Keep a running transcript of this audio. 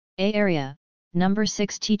A area, number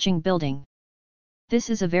 6 teaching building.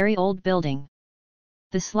 This is a very old building.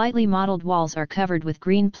 The slightly mottled walls are covered with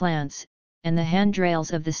green plants, and the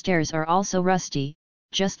handrails of the stairs are also rusty,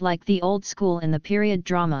 just like the old school in the period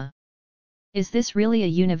drama. Is this really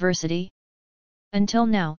a university? Until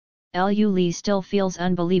now, Lu Li still feels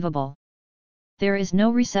unbelievable. There is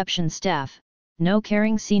no reception staff, no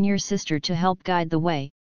caring senior sister to help guide the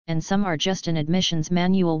way, and some are just an admissions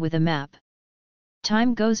manual with a map.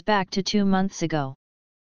 Time goes back to 2 months ago.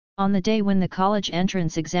 On the day when the college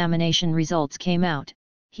entrance examination results came out,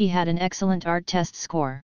 he had an excellent art test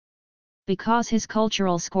score. Because his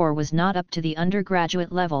cultural score was not up to the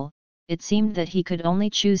undergraduate level, it seemed that he could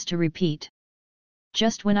only choose to repeat.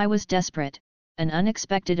 Just when I was desperate, an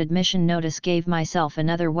unexpected admission notice gave myself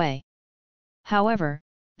another way. However,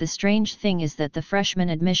 the strange thing is that the freshman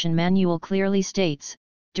admission manual clearly states,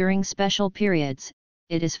 during special periods,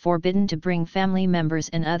 it is forbidden to bring family members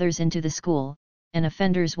and others into the school, and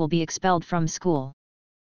offenders will be expelled from school.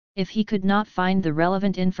 If he could not find the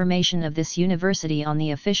relevant information of this university on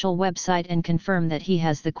the official website and confirm that he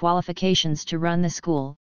has the qualifications to run the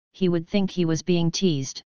school, he would think he was being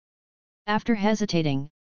teased. After hesitating,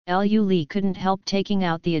 Lu Li couldn't help taking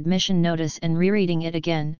out the admission notice and rereading it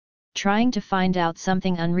again, trying to find out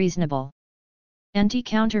something unreasonable.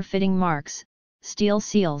 Anti-counterfeiting marks, steel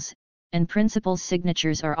seals, and principal's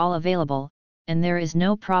signatures are all available, and there is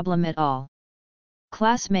no problem at all.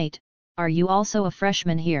 Classmate, are you also a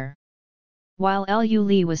freshman here? While Lu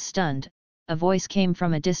Li was stunned, a voice came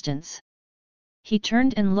from a distance. He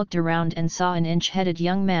turned and looked around and saw an inch-headed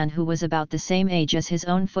young man who was about the same age as his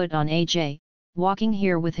own foot on AJ, walking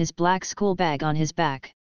here with his black school bag on his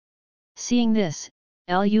back. Seeing this,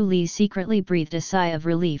 Lu Li secretly breathed a sigh of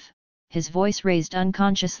relief, his voice raised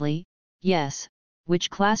unconsciously, "Yes,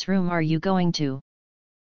 which classroom are you going to?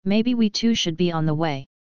 Maybe we two should be on the way.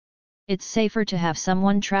 It's safer to have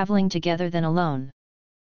someone traveling together than alone."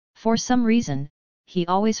 For some reason, he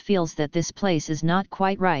always feels that this place is not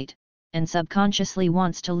quite right, and subconsciously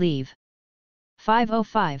wants to leave.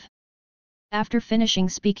 5:05. After finishing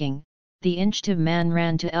speaking, the inch-tall man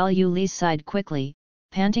ran to Lu Li's side quickly,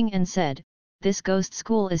 panting and said, "This ghost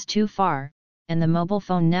school is too far, and the mobile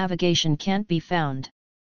phone navigation can't be found."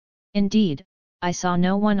 "Indeed, I saw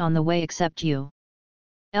no one on the way except you."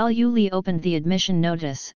 Lu Li opened the admission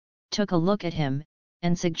notice, took a look at him,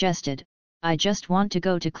 and suggested, "I just want to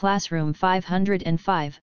go to classroom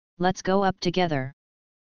 505, let's go up together."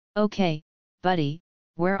 "Okay, buddy,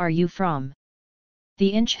 where are you from?" The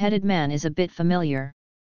inch-headed man is a bit familiar.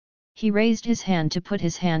 He raised his hand to put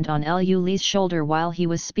his hand on Lu Li's shoulder while he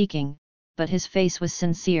was speaking, but his face was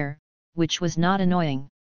sincere, which was not annoying.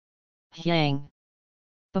 "Yang."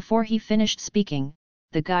 Before he finished speaking,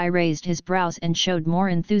 the guy raised his brows and showed more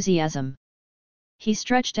enthusiasm. He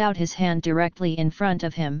stretched out his hand directly in front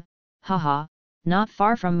of him, "Haha, not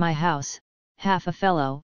far from my house, half a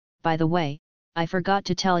fellow, by the way, I forgot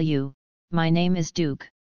to tell you, my name is Duke."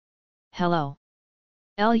 "Hello."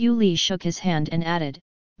 Lu Li shook his hand and added,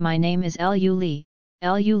 "My name is Lu Li,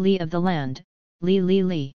 Lu Li of the land, Li Li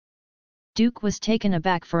Li." Duke was taken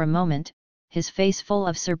aback for a moment, his face full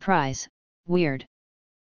of surprise. "Weird."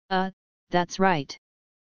 That's right."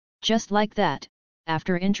 Just like that,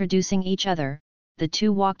 after introducing each other, the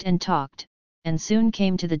two walked and talked, and soon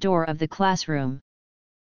came to the door of the classroom.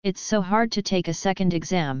 "It's so hard to take a second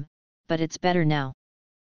exam, but it's better now.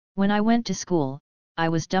 When I went to school, I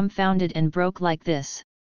was dumbfounded and broke like this.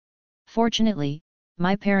 Fortunately,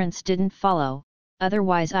 my parents didn't follow,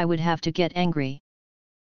 otherwise I would have to get angry."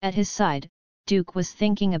 At his side, Duke was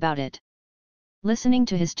thinking about it. Listening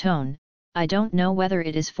to his tone, I don't know whether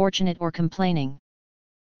it is fortunate or complaining.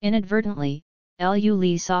 Inadvertently, Lu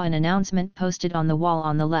Li saw an announcement posted on the wall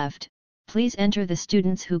on the left, "Please enter the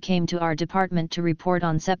students who came to our department to report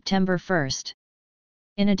on September 1st.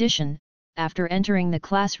 In addition, after entering the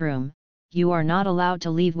classroom, you are not allowed to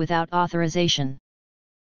leave without authorization.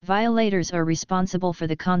 Violators are responsible for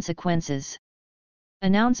the consequences."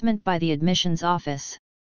 Announcement by the admissions office.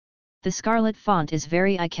 The scarlet font is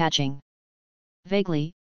very eye-catching.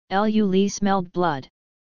 Vaguely, Lu Li smelled blood.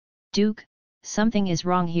 "Duke, something is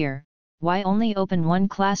wrong here, why only open one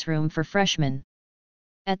classroom for freshmen?"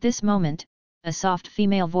 At this moment, a soft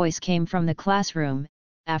female voice came from the classroom.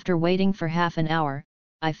 "After waiting for half an hour,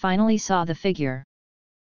 I finally saw the figure.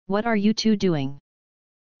 What are you two doing?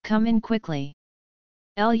 Come in quickly."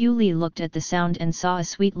 Lu Li looked at the sound and saw a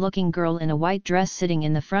sweet-looking girl in a white dress sitting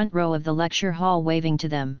in the front row of the lecture hall waving to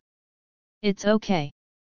them. "It's okay.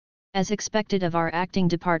 As expected of our acting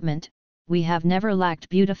department, we have never lacked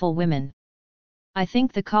beautiful women. I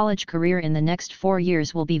think the college career in the next 4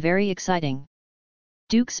 years will be very exciting."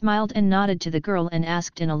 Duke smiled and nodded to the girl and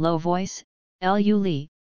asked in a low voice, Lu Li,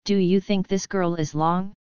 do you think this girl is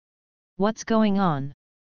long? What's going on?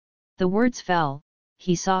 The words fell,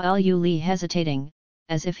 he saw Lu Li hesitating,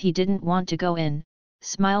 as if he didn't want to go in,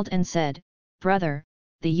 smiled and said, brother,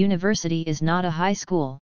 the university is not a high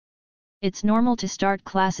school. It's normal to start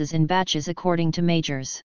classes in batches according to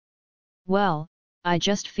majors. Well, I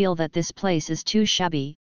just feel that this place is too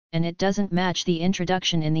shabby, and it doesn't match the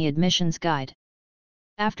introduction in the admissions guide.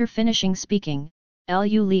 After finishing speaking,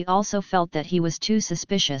 Lu Li also felt that he was too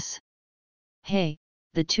suspicious. Hey,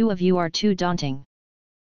 the two of you are too daunting.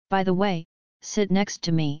 By the way, sit next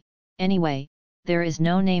to me, anyway, there is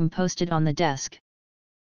no name posted on the desk.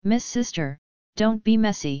 Miss Sister, don't be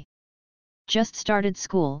messy. Just started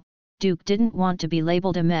school, Duke didn't want to be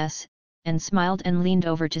labeled a mess, and smiled and leaned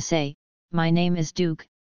over to say, my name is Duke,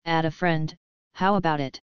 add a friend, how about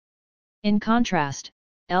it? In contrast,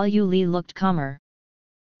 Lu Li looked calmer.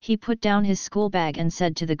 He put down his school bag and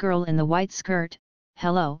said to the girl in the white skirt,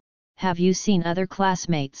 hello, have you seen other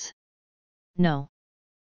classmates? No.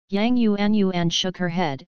 Yang Yuan shook her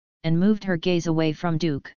head, and moved her gaze away from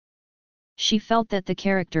Duke. She felt that the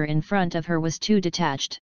character in front of her was too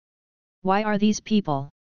detached. Why are these people?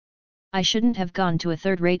 I shouldn't have gone to a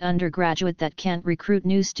third-rate undergraduate that can't recruit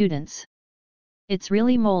new students. It's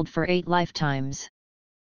really mold for 8 lifetimes.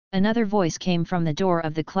 Another voice came from the door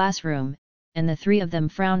of the classroom, and the three of them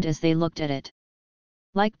frowned as they looked at it.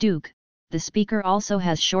 Like Duke, the speaker also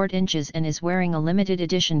has short inches and is wearing a limited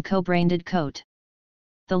edition co-branded coat.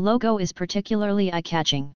 The logo is particularly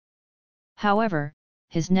eye-catching. However,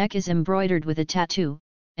 his neck is embroidered with a tattoo,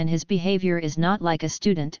 and his behavior is not like a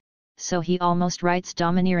student, so he almost writes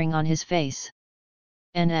domineering on his face.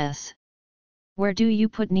 NS. Where do you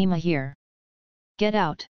put Nima here? Get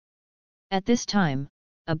out. At this time,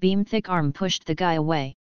 a beam-thick arm pushed the guy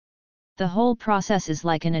away. The whole process is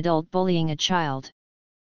like an adult bullying a child.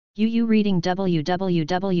 Yu reading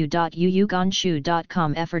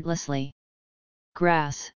www.yuyugonshu.com effortlessly.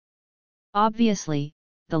 Grass. Obviously,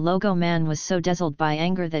 the logo man was so dazzled by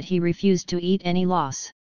anger that he refused to eat any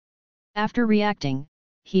loss. After reacting,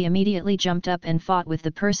 he immediately jumped up and fought with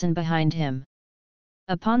the person behind him.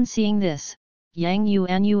 Upon seeing this, Yang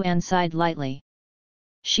Yuan sighed lightly.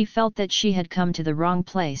 She felt that she had come to the wrong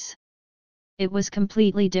place. It was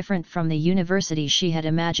completely different from the university she had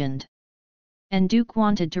imagined. And Duke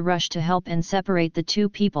wanted to rush to help and separate the two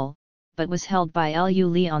people, but was held by Lu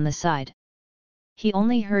Li on the side. He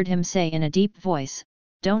only heard him say in a deep voice,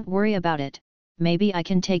 don't worry about it, maybe I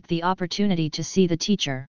can take the opportunity to see the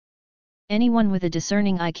teacher. Anyone with a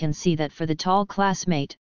discerning eye can see that for the tall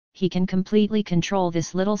classmate, he can completely control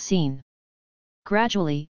this little scene.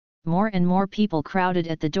 Gradually, more and more people crowded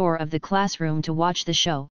at the door of the classroom to watch the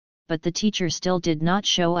show, but the teacher still did not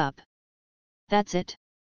show up. That's it?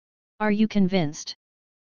 Are you convinced?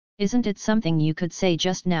 Isn't it something you could say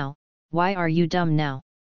just now, why are you dumb now?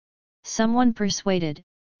 Someone persuaded,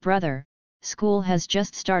 brother, school has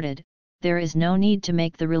just started, there is no need to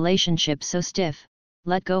make the relationship so stiff,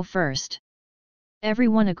 let go first.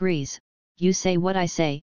 Everyone agrees, you say what I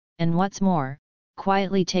say, and what's more,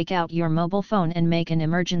 quietly take out your mobile phone and make an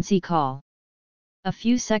emergency call. A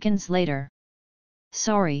few seconds later.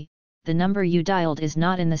 Sorry, the number you dialed is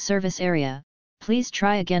not in the service area, please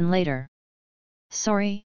try again later.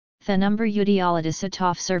 Sorry, the number you dialed is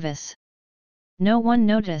off service. No one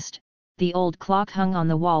noticed, the old clock hung on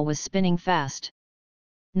the wall was spinning fast.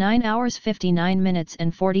 9 hours 59 minutes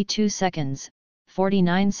and 42 seconds,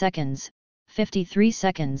 49 seconds, 53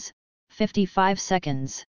 seconds, 55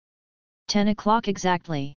 seconds. 10 o'clock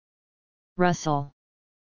exactly. Rustle.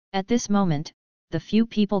 At this moment, the few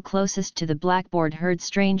people closest to the blackboard heard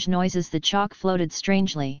strange noises. The chalk floated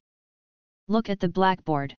strangely. Look at the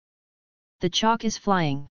blackboard. The chalk is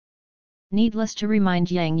flying. Needless to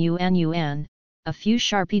remind Yang Yuan, a few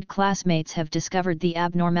sharp-eyed classmates have discovered the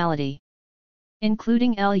abnormality.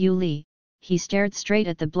 Including Lu Li, he stared straight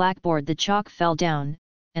at the blackboard. The chalk fell down,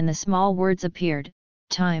 and the small words appeared,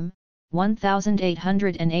 time,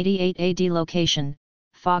 1888 AD location,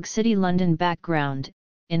 Fog City London background,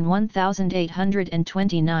 in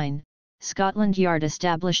 1829, Scotland Yard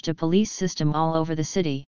established a police system all over the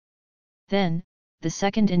city. Then, the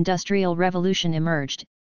Second Industrial Revolution emerged,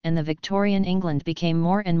 and the Victorian England became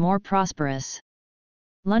more and more prosperous.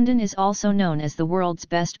 London is also known as the world's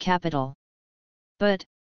best capital. But,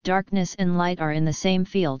 darkness and light are in the same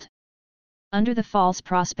field. Under the false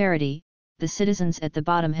prosperity, the citizens at the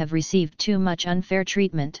bottom have received too much unfair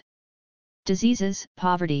treatment. Diseases,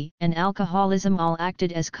 poverty, and alcoholism all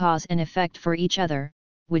acted as cause and effect for each other,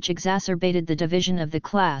 which exacerbated the division of the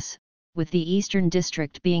class, with the Eastern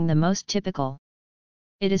District being the most typical.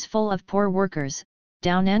 It is full of poor workers,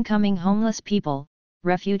 down-and-coming homeless people,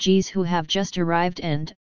 refugees who have just arrived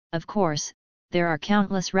and, of course, there are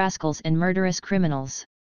countless rascals and murderous criminals.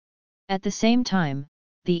 At the same time,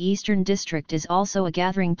 the Eastern District is also a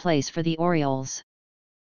gathering place for the Orioles.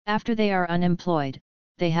 After they are unemployed,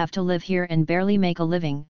 they have to live here and barely make a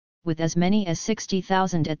living, with as many as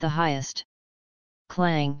 60,000 at the highest.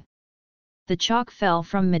 Clang! The chalk fell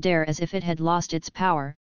from midair as if it had lost its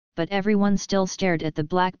power, but everyone still stared at the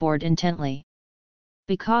blackboard intently.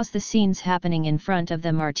 Because the scenes happening in front of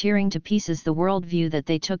them are tearing to pieces the worldview that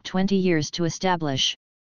they took 20 years to establish.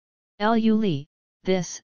 Lu Li,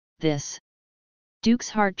 this. Duke's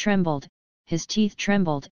heart trembled, his teeth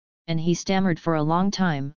trembled, and he stammered for a long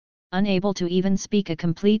time, unable to even speak a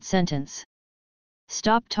complete sentence.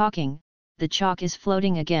 Stop talking, the chalk is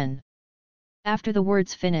floating again. After the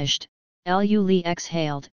words finished, Lu Li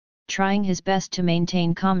exhaled, trying his best to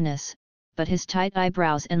maintain calmness, but his tight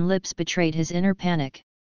eyebrows and lips betrayed his inner panic.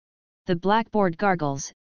 The blackboard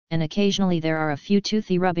gargles, and occasionally there are a few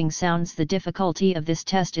toothy rubbing sounds. The difficulty of this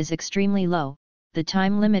test is extremely low, the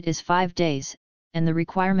time limit is 5 days, and the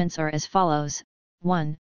requirements are as follows: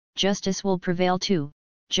 1. Justice will prevail. 2.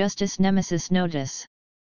 Justice nemesis notice.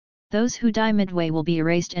 Those who die midway will be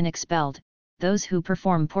erased and expelled, those who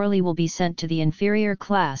perform poorly will be sent to the inferior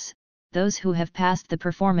class, those who have passed the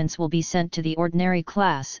performance will be sent to the ordinary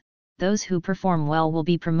class, those who perform well will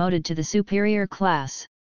be promoted to the superior class.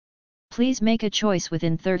 Please make a choice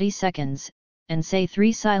within 30 seconds, and say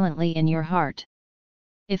 3 silently in your heart.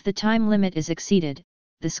 If the time limit is exceeded,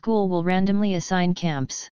 the school will randomly assign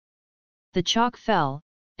camps. The chalk fell,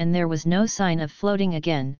 and there was no sign of floating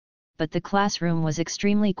again, but the classroom was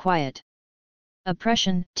extremely quiet.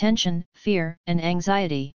 Oppression, tension, fear, and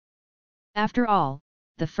anxiety. After all,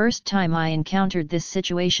 the first time I encountered this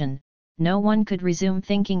situation, no one could resume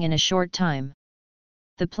thinking in a short time.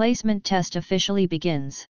 The placement test officially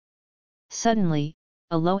begins. Suddenly,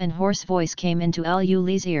 a low and hoarse voice came into Lu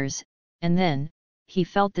Li's ears, and then, he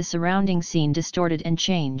felt the surrounding scene distorted and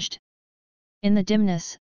changed. In the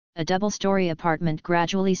dimness, a double-story apartment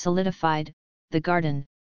gradually solidified, the garden,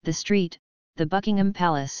 the street, the Buckingham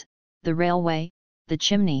Palace, the railway, the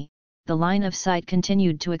chimney, the line of sight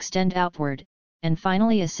continued to extend outward, and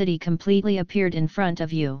finally a city completely appeared in front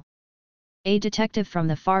of you. A detective from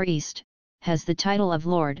the Far East, has the title of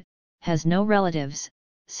Lord, has no relatives,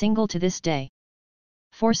 single to this day.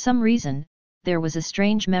 For some reason, there was a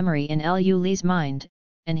strange memory in Lu Li's mind,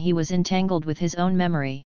 and he was entangled with his own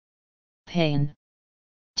memory. Pain.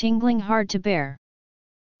 Tingling hard to bear.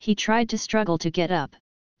 He tried to struggle to get up,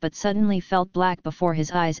 but suddenly felt black before his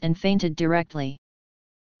eyes and fainted directly.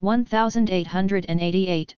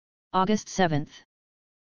 1888, August 7th.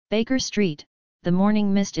 Baker Street, the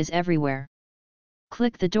morning mist is everywhere.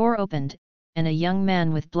 Click. The door opened, and a young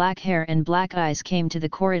man with black hair and black eyes came to the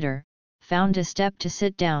corridor, found a step to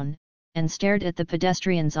sit down, and stared at the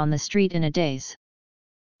pedestrians on the street in a daze.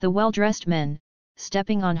 The well-dressed men,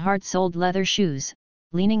 stepping on hard-soled leather shoes,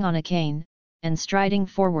 leaning on a cane, and striding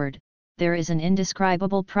forward, there is an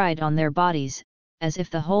indescribable pride on their bodies, as if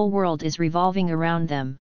the whole world is revolving around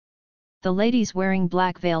them. The ladies wearing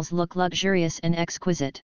black veils look luxurious and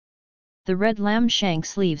exquisite. The red lamb shank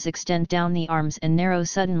sleeves extend down the arms and narrow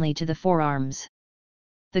suddenly to the forearms.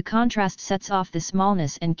 The contrast sets off the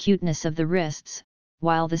smallness and cuteness of the wrists,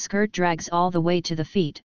 while the skirt drags all the way to the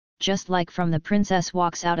feet, just like from The Princess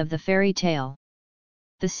Walks Out of the fairy tale.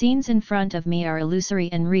 The scenes in front of me are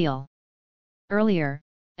illusory and real. Earlier,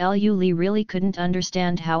 Lu Li really couldn't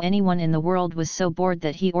understand how anyone in the world was so bored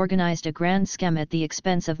that he organized a grand scam at the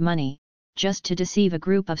expense of money, just to deceive a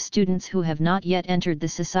group of students who have not yet entered the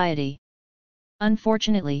society.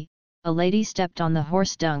 Unfortunately, a lady stepped on the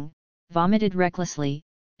horse dung, vomited recklessly,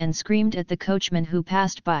 and screamed at the coachman who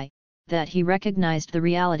passed by, that he recognized the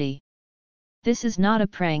reality. This is not a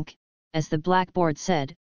prank, as the blackboard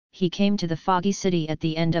said, he came to the foggy city at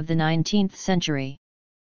the end of the 19th century.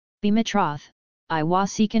 Betroth, I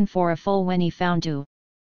was seeking for a fool when he found you.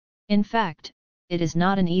 In fact, it is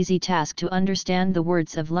not an easy task to understand the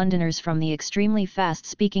words of Londoners from the extremely fast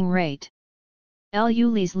speaking rate. Lu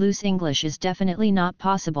Li's loose English is definitely not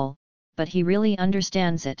possible, but he really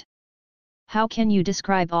understands it. How can you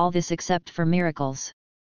describe all this except for miracles?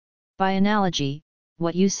 By analogy,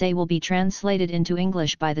 what you say will be translated into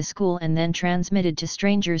English by the school and then transmitted to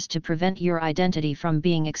strangers to prevent your identity from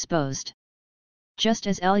being exposed. Just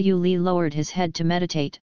as Lu Li lowered his head to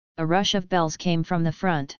meditate, a rush of bells came from the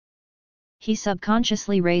front. He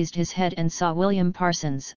subconsciously raised his head and saw William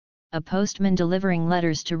Parsons, a postman delivering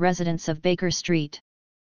letters to residents of Baker Street.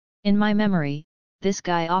 In my memory, this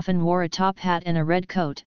guy often wore a top hat and a red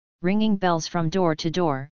coat, ringing bells from door to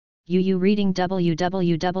door, Yu reading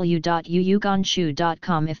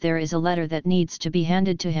www.yuyuganshu.com. If there is a letter that needs to be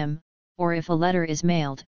handed to him, or if a letter is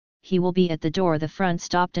mailed, he will be at the door. The front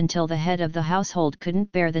stopped until the head of the household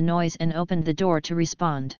couldn't bear the noise and opened the door to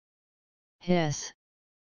respond. Hiss!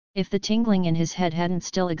 If the tingling in his head hadn't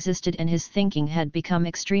still existed and his thinking had become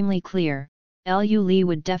extremely clear, Lu Li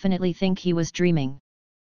would definitely think he was dreaming.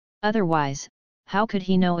 Otherwise, how could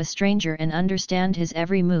he know a stranger and understand his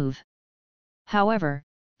every move? However,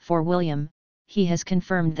 for William, he has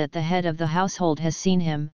confirmed that the head of the household has seen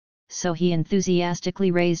him, so he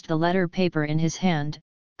enthusiastically raised the letter paper in his hand.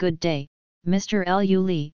 Good day, Mr. Lu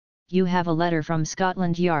Li, you have a letter from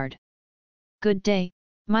Scotland Yard. Good day,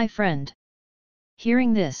 my friend.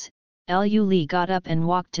 Hearing this, Lu Li got up and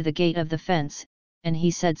walked to the gate of the fence, and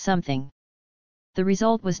he said something. The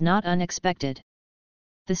result was not unexpected.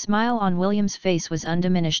 The smile on William's face was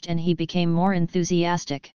undiminished and he became more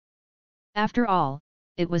enthusiastic. After all,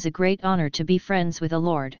 it was a great honor to be friends with a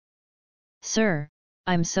lord. Sir,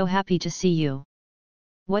 I'm so happy to see you.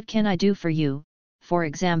 What can I do for you? For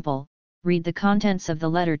example, read the contents of the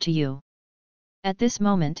letter to you. At this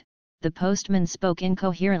moment, the postman spoke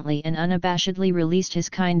incoherently and unabashedly released his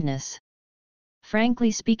kindness.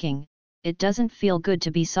 Frankly speaking, it doesn't feel good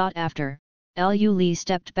to be sought after. Lu Li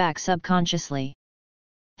stepped back subconsciously.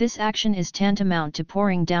 This action is tantamount to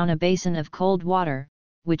pouring down a basin of cold water,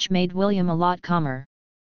 which made William a lot calmer.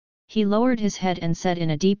 He lowered his head and said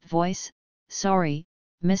in a deep voice, "Sorry,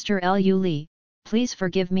 Mr. Lu Li, please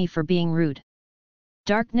forgive me for being rude.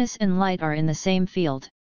 Darkness and light are in the same field.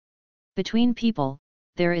 Between people,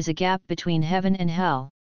 there is a gap between heaven and hell."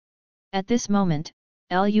 At this moment,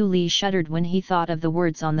 Lu Li shuddered when he thought of the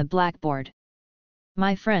words on the blackboard.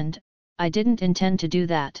 "My friend, I didn't intend to do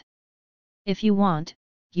that. If you want,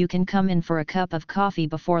 you can come in for a cup of coffee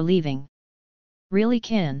before leaving." "Really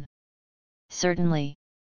can?" "Certainly."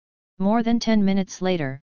 More than 10 minutes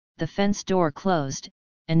later, the fence door closed,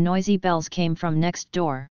 and noisy bells came from next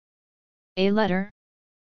door. A letter?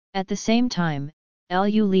 At the same time,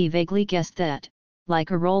 Lu Li vaguely guessed that,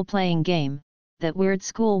 like a role-playing game, that weird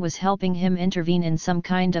school was helping him intervene in some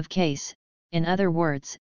kind of case. In other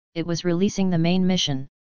words, it was releasing the main mission.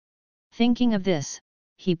 Thinking of this,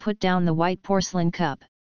 he put down the white porcelain cup,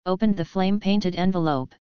 opened the flame-painted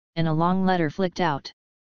envelope, and a long letter flicked out.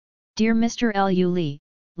 "Dear Mr. Lu Li,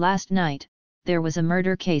 last night, there was a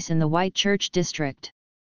murder case in the White Church district.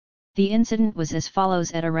 The incident was as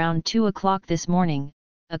follows: at around 2 o'clock this morning,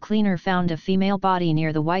 a cleaner found a female body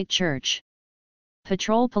near the White Church.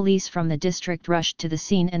 Patrol police from the district rushed to the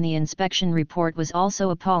scene and the inspection report was also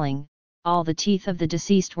appalling. All the teeth of the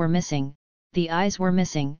deceased were missing, the eyes were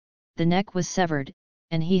missing, the neck was severed,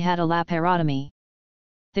 and he had a laparotomy.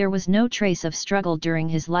 There was no trace of struggle during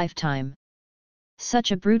his lifetime.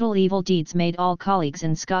 Such a brutal evil deeds made all colleagues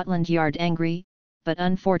in Scotland Yard angry, but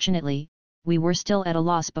unfortunately, we were still at a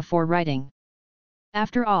loss before writing.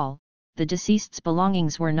 After all, the deceased's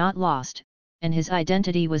belongings were not lost, and his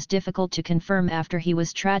identity was difficult to confirm after he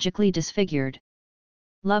was tragically disfigured.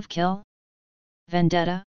 Love kill?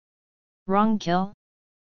 Vendetta? Wrong kill?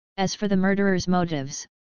 As for the murderer's motives,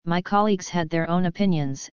 my colleagues had their own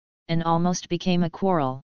opinions, and almost became a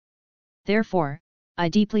quarrel. Therefore, I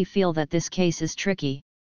deeply feel that this case is tricky.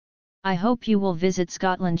 I hope you will visit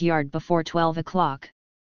Scotland Yard before 12 o'clock.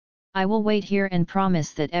 I will wait here and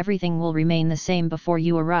promise that everything will remain the same before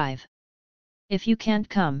you arrive. If you can't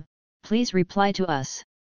come, please reply to us.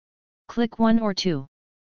 Click 1 or 2.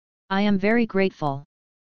 I am very grateful.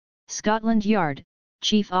 Scotland Yard,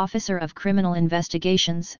 Chief Officer of Criminal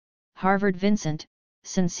Investigations, Harvard Vincent,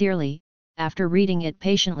 sincerely." After reading it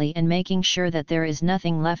patiently and making sure that there is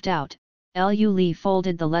nothing left out, Lu Li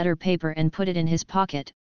folded the letter paper and put it in his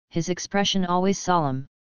pocket, his expression always solemn.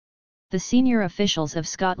 The senior officials of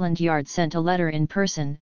Scotland Yard sent a letter in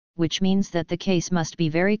person, which means that the case must be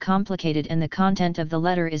very complicated and the content of the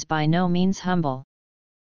letter is by no means humble.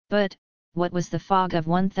 But, what was the fog of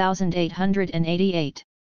 1888?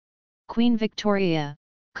 Queen Victoria,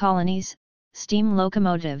 colonies, steam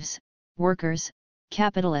locomotives, workers,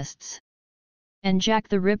 capitalists. And Jack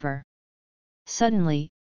the Ripper. Suddenly,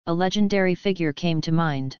 a legendary figure came to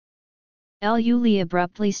mind. Lu Li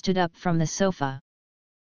abruptly stood up from the sofa.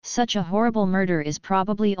 Such a horrible murder is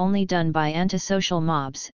probably only done by antisocial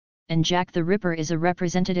mobs, and Jack the Ripper is a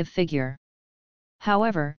representative figure.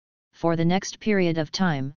 However, for the next period of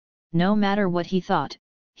time, no matter what he thought,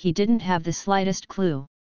 he didn't have the slightest clue.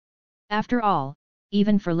 After all,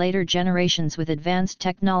 even for later generations with advanced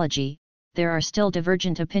technology, there are still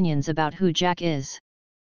divergent opinions about who Jack is.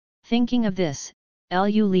 Thinking of this,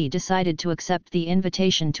 Lu Li decided to accept the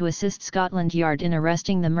invitation to assist Scotland Yard in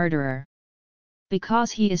arresting the murderer.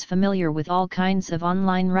 Because he is familiar with all kinds of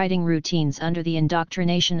online writing routines under the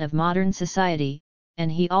indoctrination of modern society,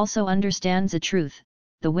 and he also understands a truth: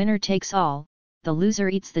 the winner takes all, the loser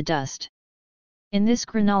eats the dust. In this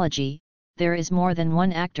chronology, there is more than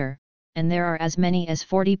one actor, and there are as many as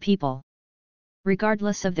 40 people.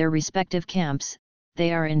 Regardless of their respective camps,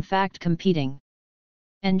 they are in fact competing.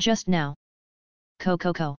 And just now,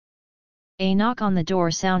 ko. A knock on the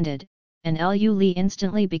door sounded, and Lu Li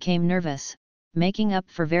instantly became nervous, making up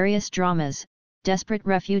for various dramas: desperate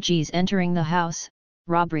refugees entering the house,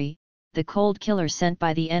 robbery, the cold killer sent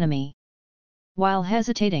by the enemy. While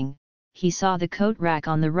hesitating, he saw the coat rack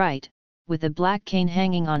on the right, with a black cane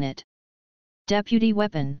hanging on it. Deputy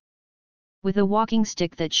weapon. With a walking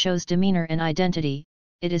stick that shows demeanor and identity,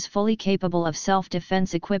 it is fully capable of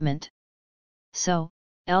self-defense equipment. So,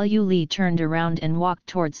 Lu Li turned around and walked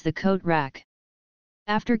towards the coat rack.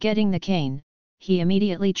 After getting the cane, he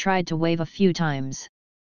immediately tried to wave a few times.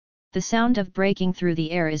 The sound of breaking through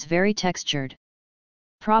the air is very textured.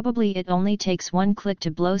 Probably it only takes one click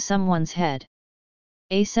to blow someone's head.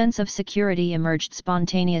 A sense of security emerged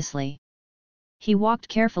spontaneously. He walked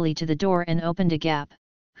carefully to the door and opened a gap.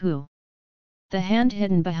 Who? The hand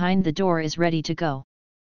hidden behind the door is ready to go.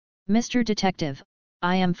 Mr. Detective,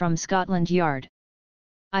 I am from Scotland Yard.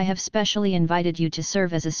 I have specially invited you to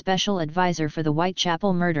serve as a special advisor for the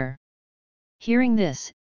Whitechapel murder. Hearing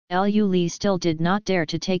this, Lu Li still did not dare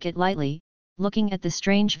to take it lightly, looking at the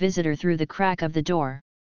strange visitor through the crack of the door.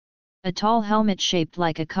 A tall helmet shaped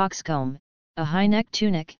like a coxcomb, a high-neck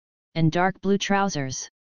tunic, and dark blue trousers.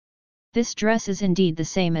 This dress is indeed the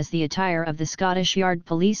same as the attire of the Scottish Yard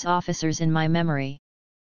police officers in my memory.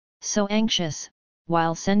 So anxious,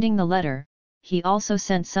 while sending the letter, he also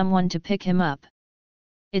sent someone to pick him up.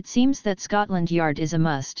 It seems that Scotland Yard is a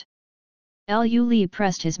must. Lu Li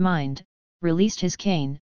pressed his mind, released his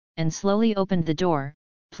cane, and slowly opened the door.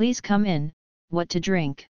 Please come in, what to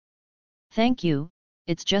drink? Thank you,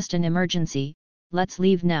 it's just an emergency, let's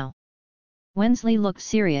leave now. Wensley looked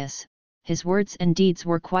serious, his words and deeds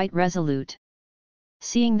were quite resolute.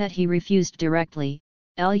 Seeing that he refused directly,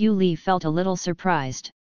 Lu Li felt a little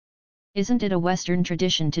surprised. Isn't it a Western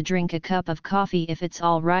tradition to drink a cup of coffee if it's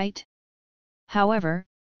all right? However,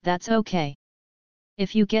 that's okay.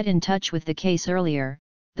 If you get in touch with the case earlier,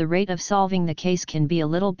 the rate of solving the case can be a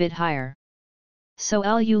little bit higher. So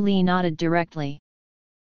Lu Li nodded directly.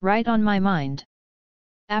 Right on my mind.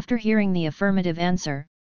 After hearing the affirmative answer,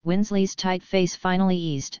 Wensley's tight face finally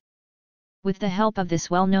eased. With the help of this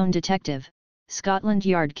well-known detective, Scotland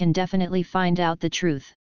Yard can definitely find out the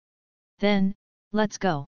truth. Then, let's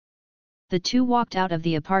go. The two walked out of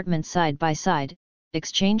the apartment side by side,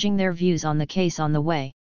 exchanging their views on the case on the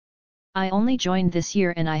way. I only joined this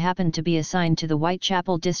year and I happened to be assigned to the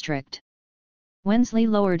Whitechapel district. Wensley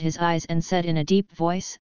lowered his eyes and said in a deep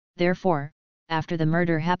voice, therefore, after the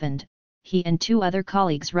murder happened, he and two other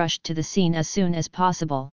colleagues rushed to the scene as soon as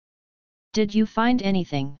possible. Did you find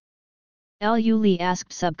anything? Lu Li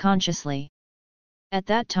asked subconsciously. At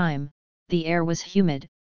that time, the air was humid,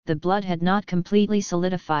 the blood had not completely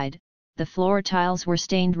solidified, the floor tiles were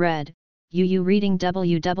stained red. Reading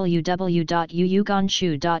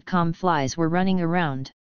www.yuyugonshu.com. Flies were running around.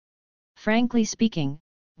 Frankly speaking,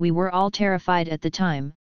 we were all terrified at the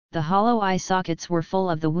time. The hollow eye sockets were full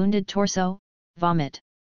of the wounded torso, vomit.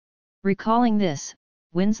 Recalling this,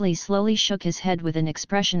 Wensley slowly shook his head with an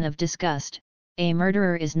expression of disgust. A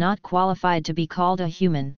murderer is not qualified to be called a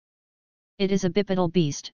human. It is a bipedal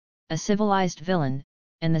beast, a civilized villain,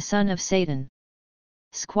 and the son of Satan.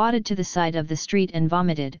 Squatted to the side of the street and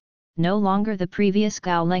vomited. No longer the previous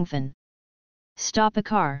Gao Lengfen. Stop a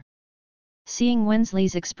car. Seeing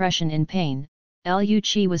Wensley's expression in pain, Lu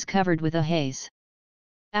Chi was covered with a haze.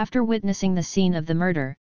 After witnessing the scene of the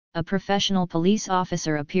murder, a professional police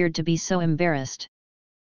officer appeared to be so embarrassed.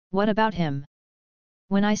 What about him?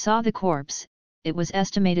 When I saw the corpse, it was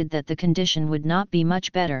estimated that the condition would not be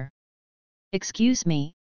much better. Excuse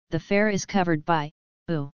me, the fare is covered by,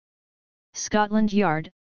 Scotland Yard,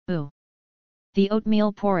 The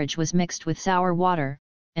oatmeal porridge was mixed with sour water,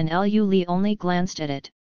 and Lu Li only glanced at it,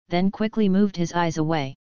 then quickly moved his eyes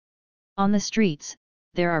away. On the streets,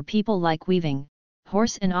 there are people like weaving,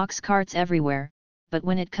 horse and ox carts everywhere, but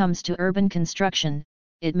when it comes to urban construction,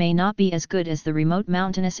 it may not be as good as the remote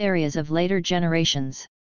mountainous areas of later generations.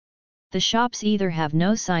 The shops either have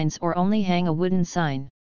no signs or only hang a wooden sign.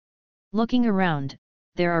 Looking around,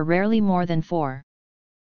 there are rarely more than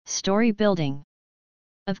 4-story building.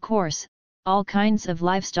 Of course, all kinds of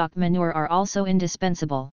livestock manure are also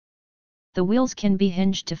indispensable. The wheels can be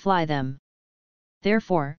hinged to fly them.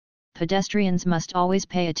 Therefore, pedestrians must always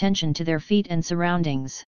pay attention to their feet and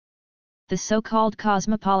surroundings. The so-called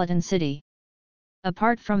cosmopolitan city.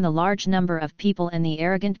 Apart from the large number of people and the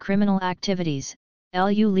arrogant criminal activities,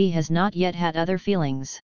 Lu Li has not yet had other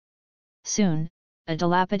feelings. Soon, a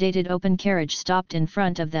dilapidated open carriage stopped in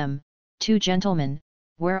front of them. "Two gentlemen,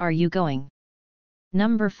 where are you going?"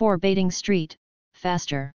 "Number 4 Baiting Street,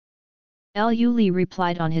 faster." Lu Li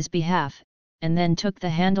replied on his behalf, and then took the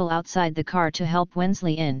handle outside the car to help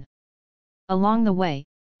Wensley in. Along the way,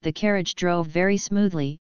 the carriage drove very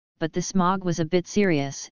smoothly, but the smog was a bit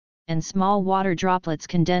serious, and small water droplets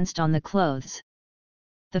condensed on the clothes.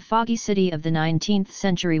 The foggy city of the 19th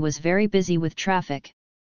century was very busy with traffic.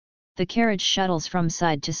 The carriage shuttles from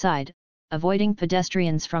side to side, avoiding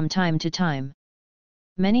pedestrians from time to time.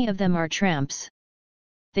 Many of them are tramps.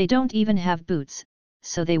 They don't even have boots,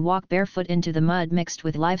 so they walk barefoot into the mud mixed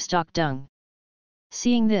with livestock dung.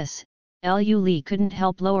 Seeing this, Lu Li couldn't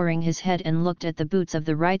help lowering his head and looked at the boots of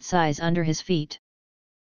the right size under his feet.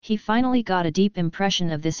 He finally got a deep impression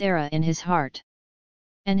of this era in his heart.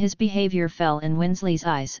 And his behavior fell in Wensley's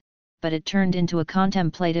eyes, but it turned into a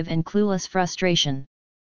contemplative and clueless frustration.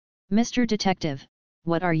 "Mr. Detective,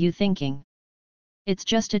 what are you thinking? It's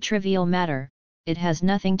just a trivial matter, it has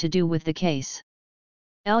nothing to do with the case."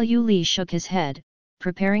 Lu Li shook his head,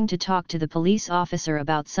 preparing to talk to the police officer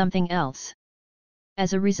about something else.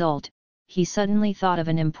 As a result, he suddenly thought of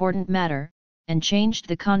an important matter, and changed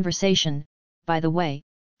the conversation. "By the way,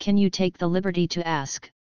 can you take the liberty to ask,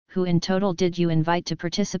 who in total did you invite to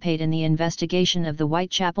participate in the investigation of the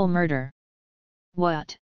Whitechapel murder?"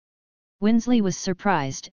 "What?" Wensley was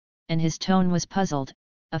surprised, and his tone was puzzled.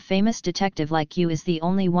 "A famous detective like you is the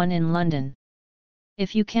only one in London.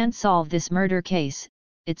 If you can't solve this murder case,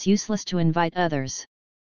 it's useless to invite others."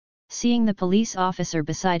 Seeing the police officer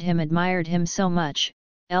beside him admired him so much,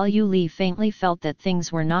 Lu Li faintly felt that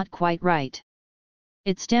things were not quite right.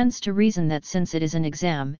 It stands to reason that since it is an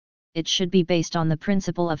exam, it should be based on the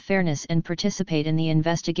principle of fairness and participate in the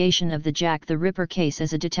investigation of the Jack the Ripper case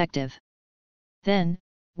as a detective. Then,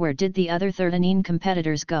 where did the other 13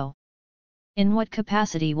 competitors go? In what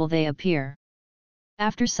capacity will they appear?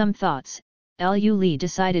 After some thoughts, Lu Li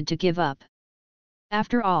decided to give up.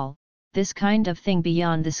 After all, this kind of thing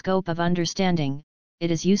beyond the scope of understanding,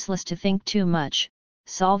 it is useless to think too much,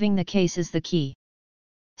 solving the case is the key.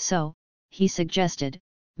 So, he suggested,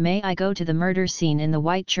 "May I go to the murder scene in the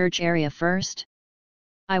Whitechurch area first?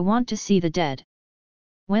 I want to see the dead."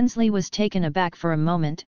 Wensley was taken aback for a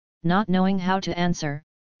moment, not knowing how to answer,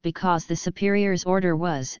 because the superior's order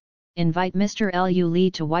was, "Invite Mr. Lu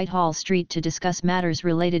Li to Whitehall Street to discuss matters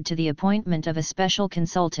related to the appointment of a special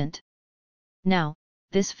consultant." Now,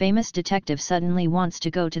 this famous detective suddenly wants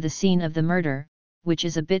to go to the scene of the murder, which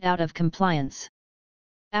is a bit out of compliance.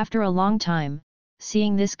 After a long time,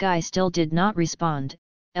 seeing this guy still did not respond,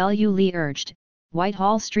 Lu Li urged,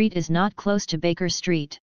 "Whitehall Street is not close to Baker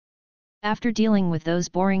Street. After dealing with those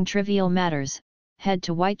boring trivial matters, head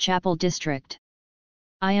to Whitechapel District.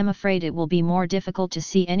 I am afraid it will be more difficult to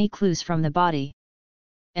see any clues from the body."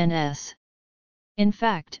 Ns. In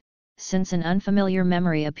fact, since an unfamiliar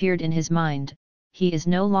memory appeared in his mind, he is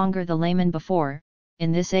no longer the layman before.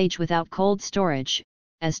 In this age without cold storage,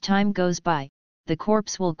 as time goes by, the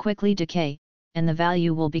corpse will quickly decay, and the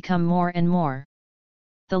value will become more and more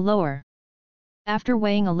the lower. After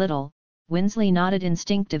weighing a little, Wensley nodded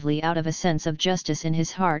instinctively out of a sense of justice in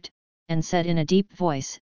his heart, and said in a deep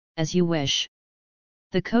voice, "As you wish.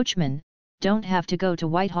 The coachman, don't have to go to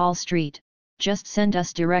Whitehall Street, just send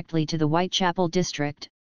us directly to the Whitechapel district,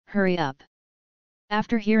 hurry up."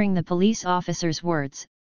 After hearing the police officer's words,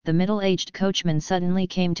 the middle-aged coachman suddenly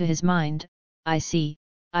came to his mind. "I see,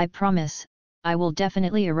 I promise, I will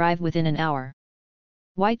definitely arrive within an hour.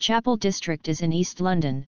 Whitechapel district is in East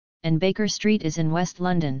London, and Baker Street is in West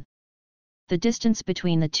London. The distance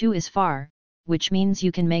between the two is far, which means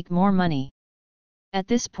you can make more money." At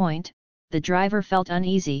this point, the driver felt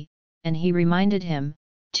uneasy, and he reminded him,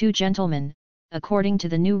 "Two gentlemen, according to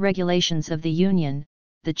the new regulations of the union,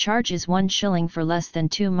 the charge is 1 shilling for less than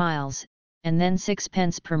 2 miles, and then 6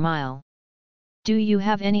 pence per mile. Do you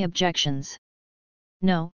have any objections?"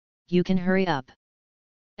 "No, you can hurry up."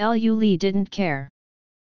 Lu Li didn't care.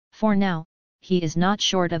 For now, he is not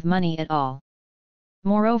short of money at all.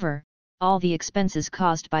 Moreover, all the expenses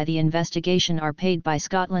caused by the investigation are paid by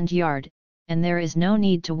Scotland Yard, and there is no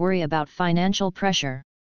need to worry about financial pressure.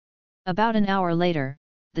 About an hour later,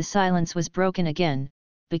 the silence was broken again,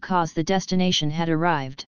 because the destination had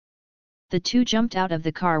arrived. The two jumped out of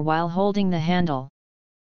the car while holding the handle.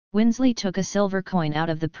 Wensley took a silver coin out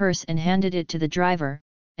of the purse and handed it to the driver,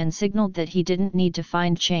 and signaled that he didn't need to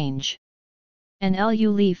find change. And Lu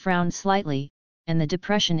Li frowned slightly, and the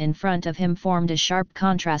depression in front of him formed a sharp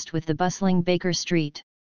contrast with the bustling Baker Street.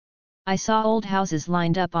 I saw old houses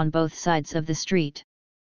lined up on both sides of the street.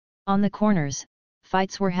 On the corners,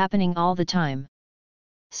 fights were happening all the time.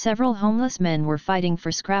 Several homeless men were fighting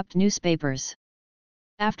for scrapped newspapers.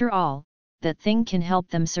 After all, that thing can help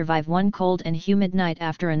them survive one cold and humid night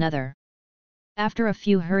after another. After a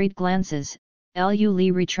few hurried glances, Lu Li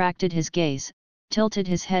retracted his gaze, tilted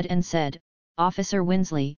his head and said, "Officer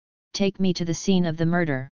Winsley, take me to the scene of the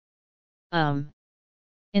murder."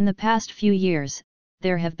 In the past few years,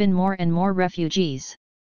 there have been more and more refugees.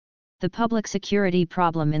 The public security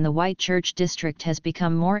problem in the Whitechurch district has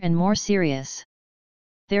become more and more serious.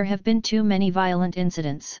 There have been too many violent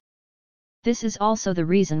incidents. This is also the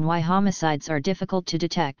reason why homicides are difficult to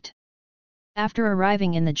detect. After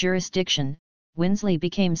arriving in the jurisdiction, Winsley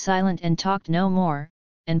became silent and talked no more,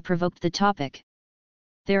 and provoked the topic.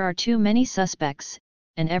 There are too many suspects,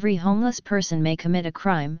 and every homeless person may commit a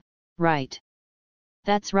crime, right?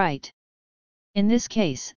 That's right. In this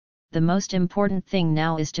case, the most important thing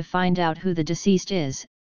now is to find out who the deceased is,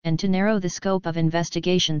 and to narrow the scope of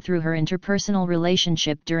investigation through her interpersonal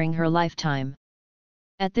relationship during her lifetime.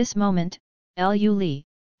 At this moment, Lu Li,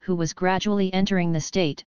 who was gradually entering the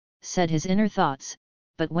state, said his inner thoughts,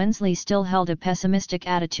 but Winsley still held a pessimistic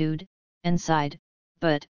attitude, and sighed,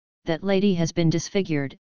 "But, that lady has been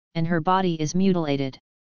disfigured, and her body is mutilated.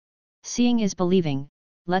 Seeing is believing,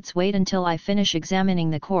 let's wait until I finish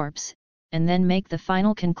examining the corpse, and then make the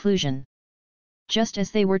final conclusion." Just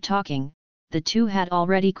as they were talking, the two had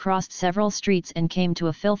already crossed several streets and came to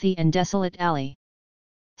a filthy and desolate alley.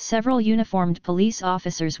 Several uniformed police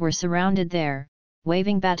officers were surrounded there,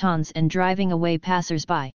 waving batons and driving away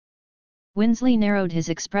passers-by. Winsley narrowed his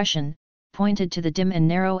expression, pointed to the dim and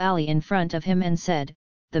narrow alley in front of him and said,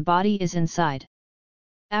 "The body is inside."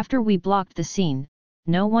 After we blocked the scene,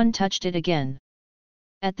 no one touched it again.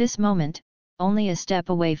 At this moment, only a step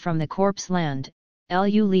away from the corpse land,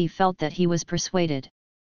 Lu Li felt that he was persuaded.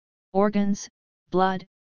 Organs, blood,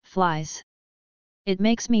 flies. It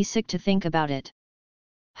makes me sick to think about it.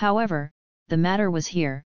 However, the matter was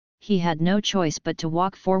here, he had no choice but to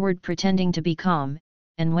walk forward pretending to be calm,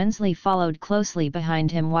 and Winsley followed closely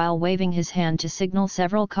behind him while waving his hand to signal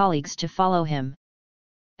several colleagues to follow him.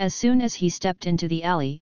 As soon as he stepped into the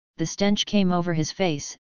alley, the stench came over his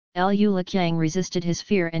face. Lu Liqiang resisted his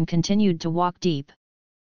fear and continued to walk deep.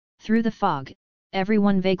 Through the fog,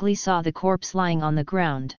 everyone vaguely saw the corpse lying on the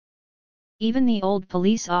ground. Even the old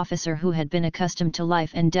police officer who had been accustomed to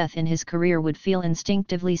life and death in his career would feel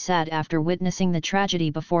instinctively sad after witnessing the tragedy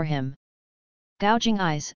before him. Gouging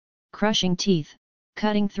eyes, crushing teeth,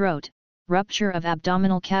 cutting throat, rupture of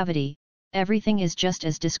abdominal cavity, everything is just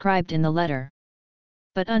as described in the letter.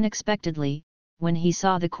 But unexpectedly, when he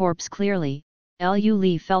saw the corpse clearly, Lu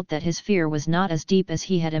Li felt that his fear was not as deep as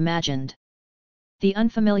he had imagined. The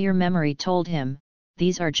unfamiliar memory told him,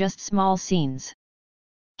 "These are just small scenes.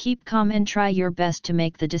 Keep calm and try your best to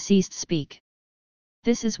make the deceased speak.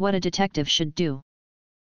 This is what a detective should do.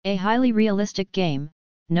 A highly realistic game,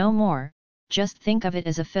 no more, just think of it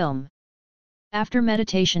as a film." After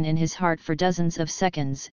meditation in his heart for dozens of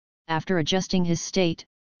seconds, after adjusting his state,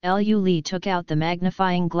 Lu Li took out the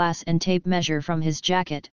magnifying glass and tape measure from his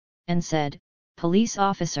jacket, and said, "Police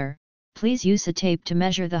officer, please use a tape to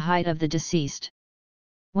measure the height of the deceased."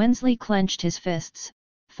 Winsley clenched his fists,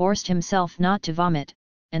 forced himself not to vomit,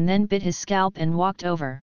 and then bit his scalp and walked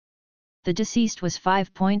over. The deceased was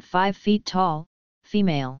 5.5 feet tall,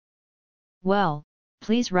 female. "Well,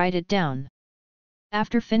 please write it down."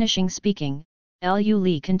 After finishing speaking, Lu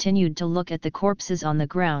Li continued to look at the corpses on the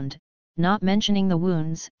ground, not mentioning the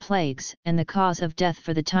wounds, plagues, and the cause of death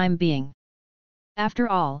for the time being. After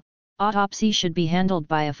all, autopsy should be handled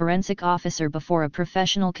by a forensic officer before a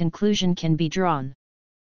professional conclusion can be drawn.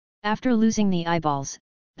 After losing the eyeballs,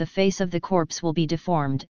 the face of the corpse will be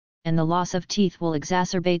deformed, and the loss of teeth will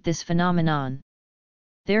exacerbate this phenomenon.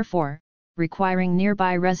 Therefore, requiring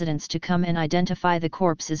nearby residents to come and identify the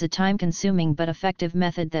corpse is a time-consuming but effective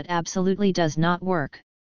method that absolutely does not work.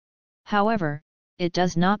 However, it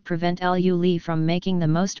does not prevent Lu Li from making the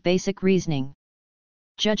most basic reasoning.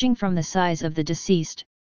 Judging from the size of the deceased,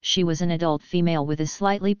 she was an adult female with a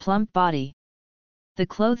slightly plump body. The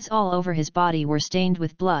clothes all over his body were stained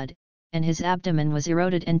with blood, and his abdomen was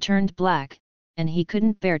eroded and turned black, and he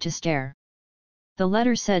couldn't bear to stare. The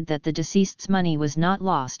letter said that the deceased's money was not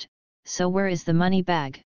lost, so where is the money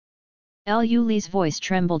bag? Lu Li's voice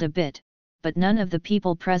trembled a bit, but none of the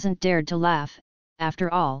people present dared to laugh.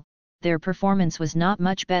 After all, their performance was not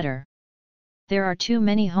much better. There are too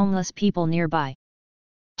many homeless people nearby.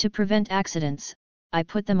 To prevent accidents, I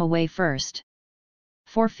put them away first.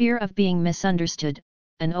 For fear of being misunderstood,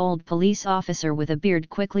 an old police officer with a beard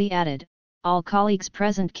quickly added, "All colleagues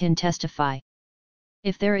present can testify.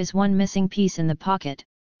 If there is one missing piece in the pocket,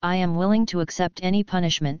 I am willing to accept any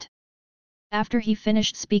punishment." After he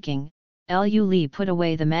finished speaking, Lu Li put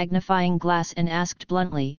away the magnifying glass and asked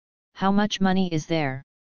bluntly, "How much money is there?"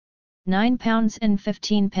 £9 and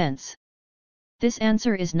 15 pence. This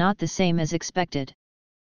answer is not the same as expected.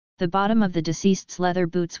 The bottom of the deceased's leather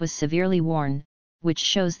boots was severely worn, which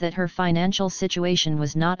shows that her financial situation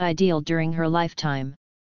was not ideal during her lifetime.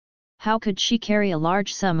 How could she carry a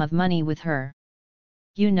large sum of money with her?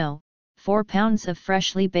 You know, 4 pounds of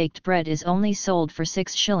freshly baked bread is only sold for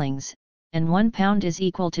 6 shillings, and 1 pound is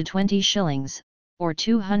equal to 20 shillings, or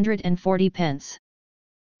 240 pence.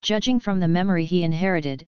 Judging from the memory he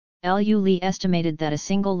inherited, Lu Li estimated that a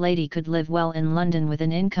single lady could live well in London with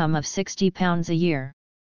an income of £60 a year.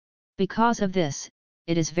 Because of this,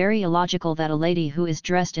 it is very illogical that a lady who is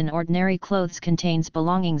dressed in ordinary clothes contains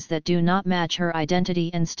belongings that do not match her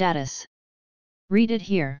identity and status. Read it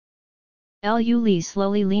here. Lu Li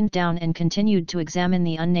slowly leaned down and continued to examine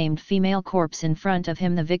the unnamed female corpse in front of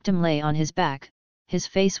him. The victim lay on his back, his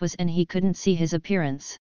face was and he couldn't see his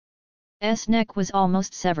appearance. His neck was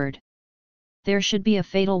almost severed. There should be a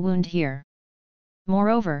fatal wound here.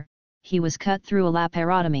 Moreover, he was cut through a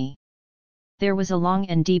laparotomy. There was a long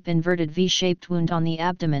and deep inverted V-shaped wound on the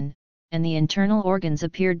abdomen, and the internal organs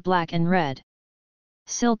appeared black and red.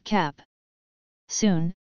 Silk cap.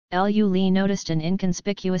 Soon, Lu Li noticed an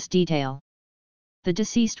inconspicuous detail. The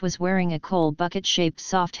deceased was wearing a coal bucket-shaped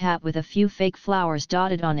soft hat with a few fake flowers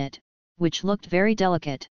dotted on it, which looked very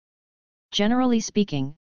delicate. Generally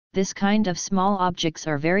speaking, this kind of small objects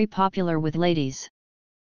are very popular with ladies.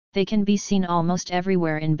 They can be seen almost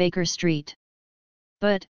everywhere in Baker Street.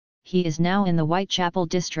 But, he is now in the Whitechapel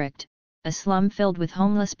district, a slum filled with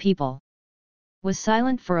homeless people. Was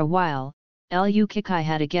silent for a while, Lu Kikai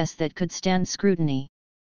had a guess that could stand scrutiny.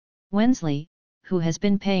 Wensley, who has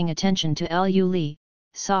been paying attention to Lu Li,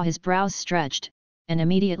 saw his brows stretched, and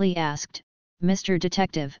immediately asked, "Mr.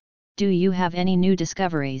 Detective, do you have any new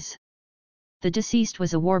discoveries?" The deceased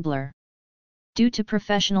was a warbler. Due to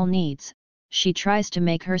professional needs, she tries to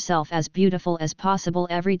make herself as beautiful as possible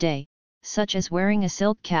every day, such as wearing a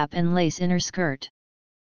silk cap and lace in her skirt.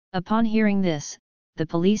 Upon hearing this, the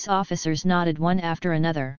police officers nodded one after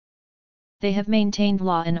another. They have maintained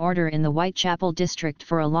law and order in the Whitechapel district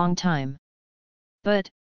for a long time.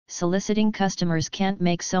 But, soliciting customers can't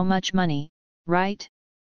make so much money, right?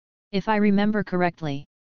 If I remember correctly.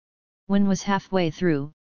 When was halfway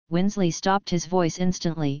through, Wensley stopped his voice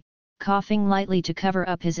instantly, coughing lightly to cover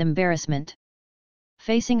up his embarrassment.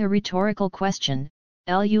 Facing a rhetorical question,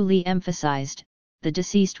 Lu Li emphasized, the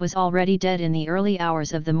deceased was already dead in the early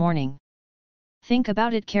hours of the morning. Think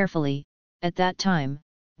about it carefully, at that time,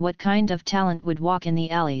 what kind of talent would walk in the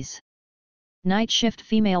alleys? Night shift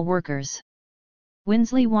female workers.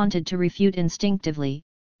 Wensley wanted to refute instinctively,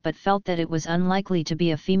 but felt that it was unlikely to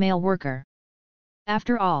be a female worker.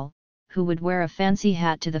 After all, who would wear a fancy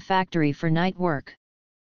hat to the factory for night work?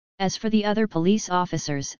 As for the other police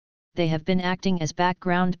officers, they have been acting as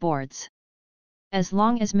background boards. As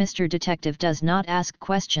long as Mr. Detective does not ask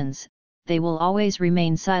questions, they will always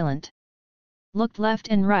remain silent. Looked left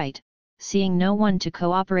and right, seeing no one to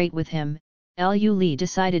cooperate with him, Lu Li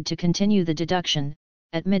decided to continue the deduction.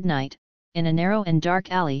 At midnight, in a narrow and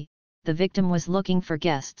dark alley, the victim was looking for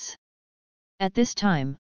guests. At this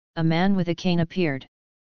time, a man with a cane appeared.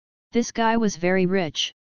 This guy was very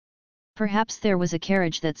rich. Perhaps there was a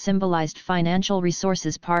carriage that symbolized financial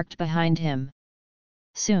resources parked behind him.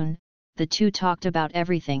 Soon, the two talked about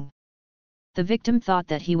everything. The victim thought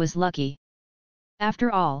that he was lucky.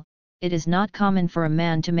 After all, it is not common for a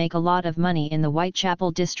man to make a lot of money in the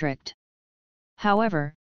Whitechapel district.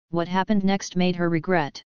 However, what happened next made her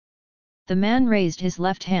regret. The man raised his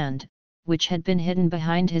left hand, which had been hidden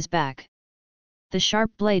behind his back. The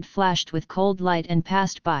sharp blade flashed with cold light and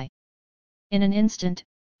passed by. In an instant,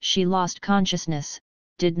 she lost consciousness,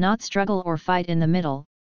 did not struggle or fight in the middle,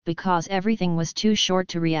 because everything was too short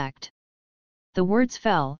to react. The words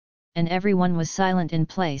fell, and everyone was silent in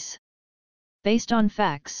place. Based on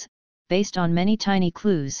facts, based on many tiny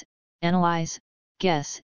clues, analyze,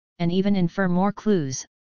 guess, and even infer more clues,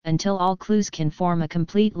 until all clues can form a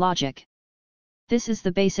complete logic. This is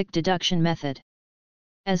the basic deduction method.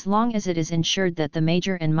 As long as it is ensured that the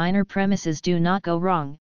major and minor premises do not go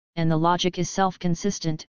wrong, and the logic is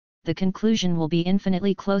self-consistent, the conclusion will be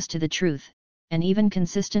infinitely close to the truth, and even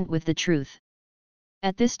consistent with the truth.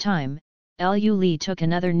 At this time, Lu Li took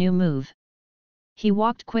another new move. He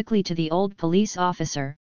walked quickly to the old police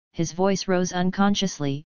officer, his voice rose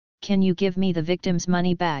unconsciously, Can you give me the victim's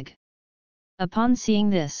money bag? Upon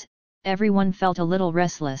seeing this, everyone felt a little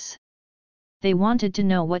restless. They wanted to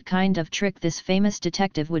know what kind of trick this famous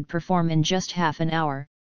detective would perform in just half an hour.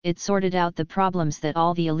 It sorted out the problems that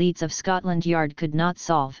all the elites of Scotland Yard could not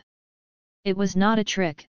solve. It was not a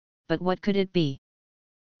trick, but what could it be?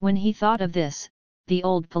 When he thought of this, the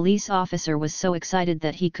old police officer was so excited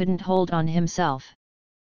that he couldn't hold on himself.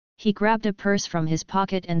 He grabbed a purse from his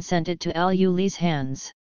pocket and sent it to Lu Li's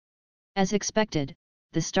hands. As expected,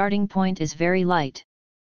 the starting point is very light.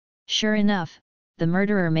 Sure enough, the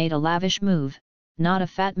murderer made a lavish move, not a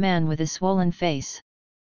fat man with a swollen face.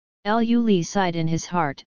 Lu Li sighed in his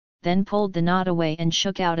heart, then pulled the knot away and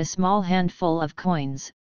shook out a small handful of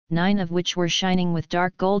coins, 9 of which were shining with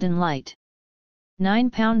dark golden light.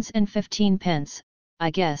 £9 and 15 pence,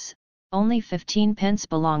 I guess. Only 15 pence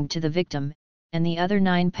belonged to the victim, and the other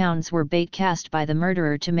 £9 were bait cast by the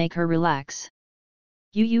murderer to make her relax.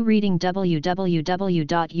 Reading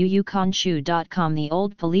www.uukonshu.com. The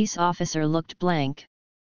old police officer looked blank.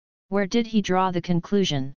 Where did he draw the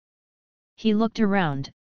conclusion? He looked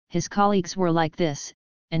around, his colleagues were like this,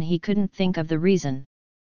 and he couldn't think of the reason.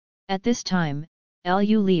 At this time,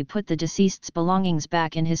 Lu Li put the deceased's belongings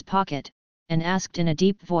back in his pocket, and asked in a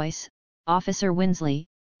deep voice, "Officer Winsley,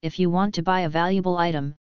 if you want to buy a valuable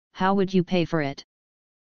item, how would you pay for it?"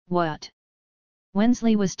 "What?"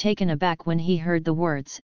 Winsley was taken aback when he heard the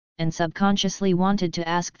words, and subconsciously wanted to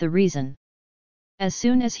ask the reason. As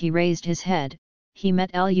soon as he raised his head, he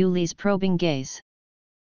met Lu Li's probing gaze.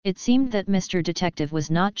 It seemed that Mr. Detective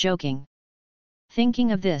was not joking.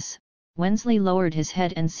 Thinking of this, Winsley lowered his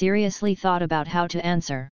head and seriously thought about how to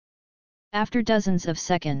answer. After dozens of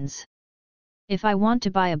seconds, "If I want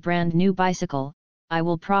to buy a brand new bicycle, I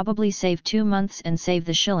will probably save 2 months and save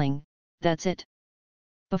the shilling, that's it."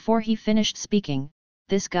 Before he finished speaking,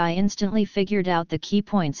 this guy instantly figured out the key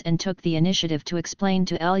points and took the initiative to explain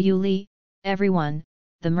to Lu Li, "Everyone,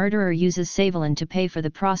 the murderer uses Savelin to pay for the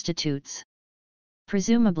prostitutes.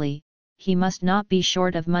 Presumably, he must not be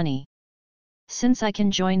short of money. Since I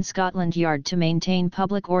can join Scotland Yard to maintain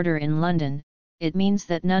public order in London, it means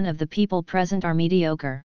that none of the people present are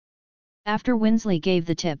mediocre." After Winsley gave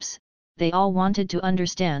the tips, they all wanted to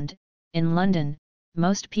understand. In London,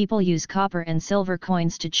 most people use copper and silver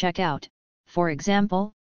coins to check out, for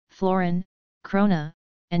example, florin, krona,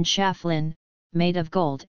 and schafflin, made of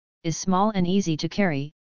gold, is small and easy to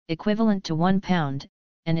carry, equivalent to £1,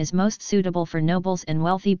 and is most suitable for nobles and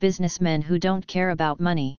wealthy businessmen who don't care about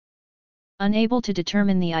money. Unable to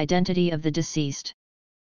determine the identity of the deceased.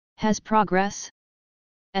 Has progress?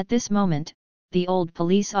 At this moment, the old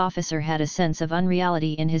police officer had a sense of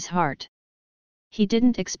unreality in his heart. He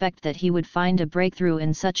didn't expect that he would find a breakthrough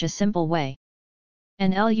in such a simple way.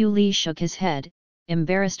 And Lu Li shook his head,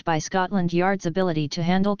 embarrassed by Scotland Yard's ability to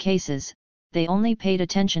handle cases. They only paid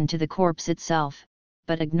attention to the corpse itself,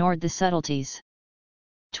 but ignored the subtleties.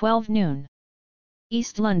 12 noon.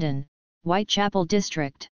 East London, Whitechapel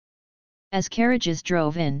District. As carriages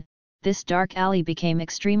drove in, this dark alley became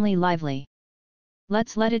extremely lively.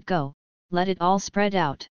 "Let's let it go, let it all spread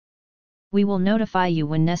out. We will notify you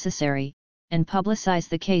when necessary, and publicize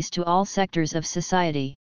the case to all sectors of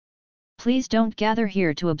society. Please don't gather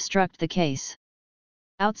here to obstruct the case."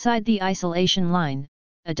 Outside the isolation line,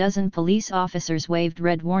 a dozen police officers waved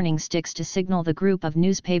red warning sticks to signal the group of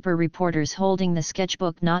newspaper reporters holding the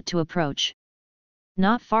sketchbook not to approach.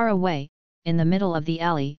 Not far away, in the middle of the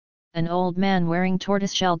alley, an old man wearing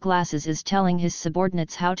tortoiseshell glasses is telling his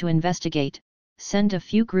subordinates how to investigate. Send a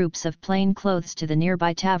few groups of plain clothes to the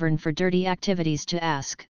nearby tavern for dirty activities to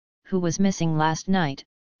ask, "Who was missing last night?"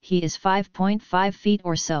 He is 5.5 feet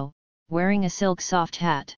or so, wearing a silk soft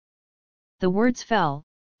hat. The words fell,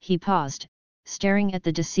 he paused, staring at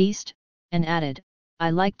the deceased, and added,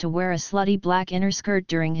 "I like to wear a slutty black inner skirt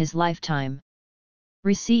during his lifetime."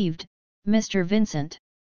 Received, Mr. Vincent.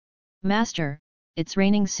 "Master, it's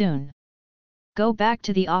raining soon. Go back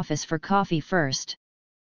to the office for coffee first.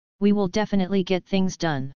 We will definitely get things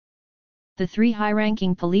done." The 3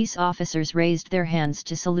 high-ranking police officers raised their hands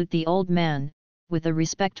to salute the old man, with a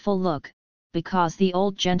respectful look, because the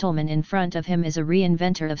old gentleman in front of him is a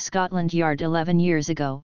reinventor of Scotland Yard. 11 years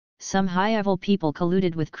ago, some high-level people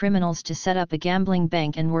colluded with criminals to set up a gambling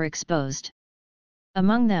bank and were exposed.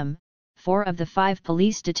 Among them, 4 of the 5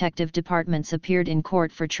 police detective departments appeared in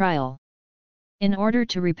court for trial. In order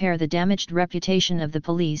to repair the damaged reputation of the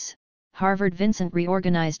police, Harvard Vincent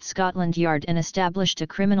reorganized Scotland Yard and established a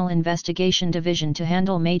criminal investigation division to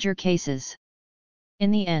handle major cases.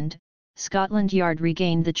 In the end, Scotland Yard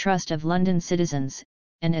regained the trust of London citizens,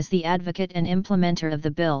 and as the advocate and implementer of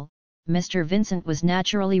the bill, Mr. Vincent was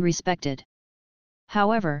naturally respected.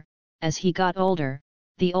 However, as he got older,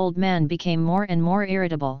 the old man became more and more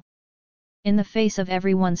irritable. In the face of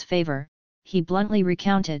everyone's favor, he bluntly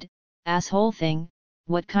recounted, "Asshole thing,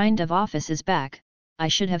 what kind of office is back? I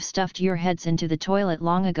should have stuffed your heads into the toilet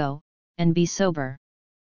long ago, and be sober.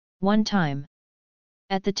 One time.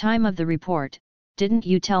 At the time of the report, didn't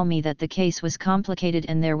you tell me that the case was complicated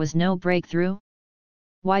and there was no breakthrough?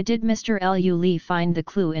 Why did Mr. Liu Li find the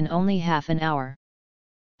clue in only half an hour?"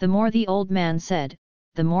 The more the old man said,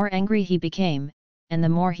 the more angry he became, and the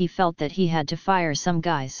more he felt that he had to fire some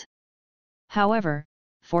guys. However,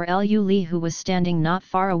 for Liu Li, who was standing not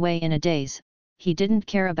far away in a daze, he didn't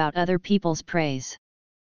care about other people's praise.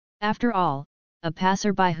 After all, a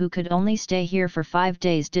passerby who could only stay here for 5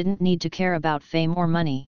 days didn't need to care about fame or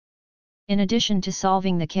money. In addition to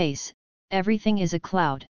solving the case, everything is a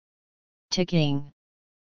cloud. Ticking.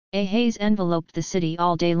 A haze enveloped the city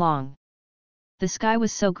all day long. The sky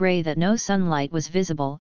was so grey that no sunlight was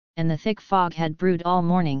visible, and the thick fog had brewed all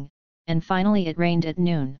morning, and finally it rained at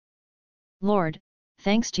noon. "Lord,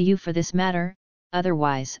 thanks to you for this matter,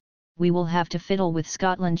 otherwise, we will have to fiddle with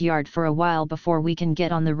Scotland Yard for a while before we can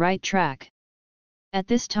get on the right track." At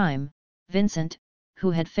this time, Vincent,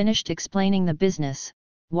 who had finished explaining the business,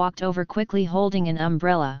 walked over quickly holding an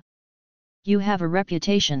umbrella. "You have a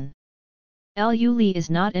reputation." Liu Li is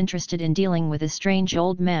not interested in dealing with a strange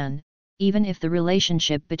old man, even if the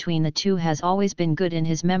relationship between the two has always been good in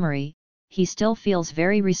his memory, he still feels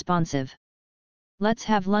very responsive. "Let's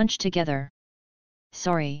have lunch together."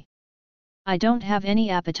 "Sorry. I don't have any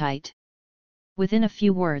appetite." Within a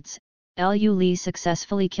few words, Liu Li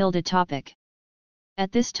successfully killed a topic.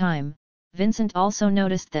 At this time, Vincent also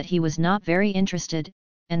noticed that he was not very interested,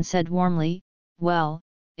 and said warmly, "Well,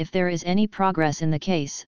 if there is any progress in the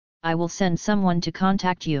case, I will send someone to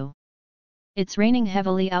contact you. It's raining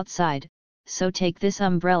heavily outside, so take this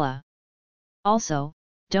umbrella. Also,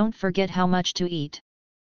 don't forget how much to eat."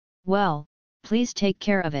 "Well, please take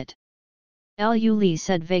care of it," Liu Li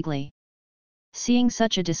said vaguely. Seeing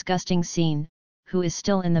such a disgusting scene, who is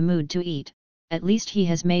still in the mood to eat, at least he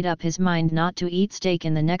has made up his mind not to eat steak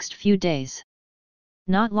in the next few days.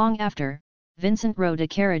 Not long after, Vincent rode a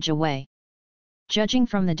carriage away. Judging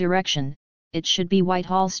from the direction, it should be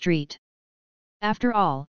Whitehall Street. After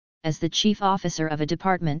all, as the chief officer of a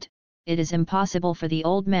department, it is impossible for the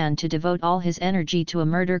old man to devote all his energy to a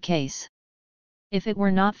murder case. If it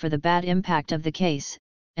were not for the bad impact of the case,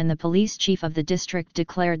 and the police chief of the district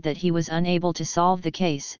declared that he was unable to solve the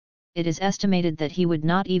case, it is estimated that he would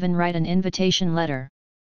not even write an invitation letter.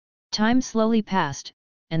 Time slowly passed,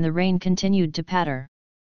 and the rain continued to patter.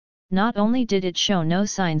 Not only did it show no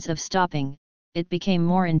signs of stopping, it became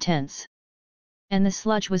more intense. And the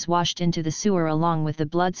sludge was washed into the sewer along with the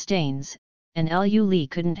blood stains, and Liu Li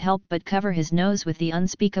couldn't help but cover his nose with the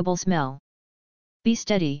unspeakable smell. "Be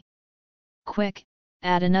steady. Quick,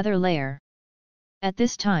 add another layer." At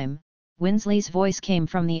this time, Winsley's voice came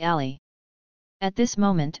from the alley. At this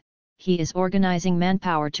moment, he is organizing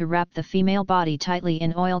manpower to wrap the female body tightly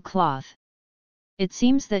in oilcloth. It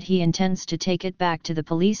seems that he intends to take it back to the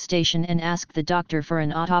police station and ask the doctor for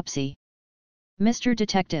an autopsy. "Mr.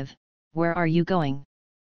 Detective, where are you going?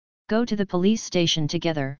 Go to the police station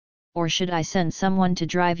together, or should I send someone to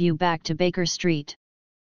drive you back to Baker Street?"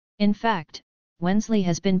 In fact, Wensley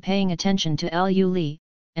has been paying attention to Liu Li,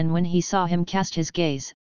 and when he saw him cast his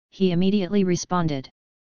gaze, he immediately responded.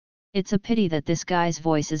 It's a pity that this guy's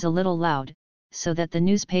voice is a little loud, so that the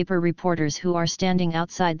newspaper reporters who are standing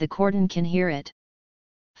outside the cordon can hear it.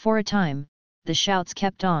 For a time, the shouts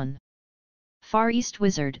kept on. "Far East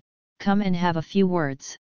Wizard, come and have a few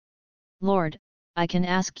words." "Lord, I can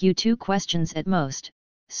ask you 2 questions at most,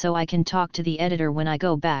 so I can talk to the editor when I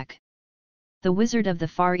go back." The Wizard of the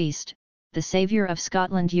Far East, the Saviour of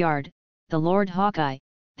Scotland Yard, the Lord Hawkeye,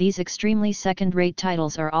 these extremely second-rate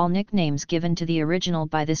titles are all nicknames given to the original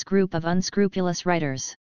by this group of unscrupulous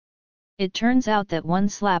writers. It turns out that one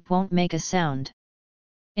slap won't make a sound.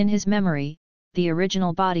 In his memory, the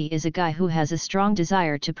original body is a guy who has a strong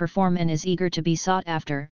desire to perform and is eager to be sought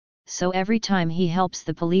after, so every time he helps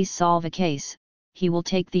the police solve a case, he will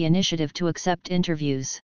take the initiative to accept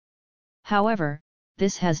interviews. However,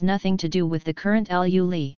 this has nothing to do with the current Liu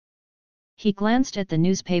Li. He glanced at the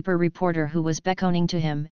newspaper reporter who was beckoning to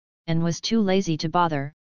him, and was too lazy to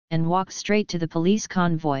bother, and walked straight to the police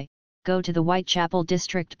convoy, "Go to the Whitechapel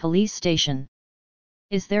District Police Station.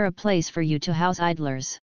 Is there a place for you to house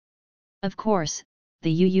idlers?" Of course,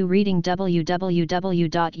 the UU reading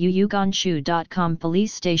www.uugonshu.com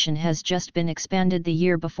police station has just been expanded the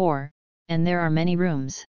year before, and there are many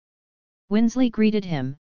rooms. Winsley greeted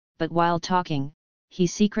him, but while talking, he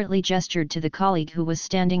secretly gestured to the colleague who was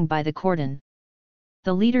standing by the cordon.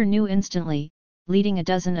 The leader knew instantly, leading a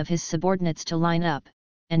dozen of his subordinates to line up,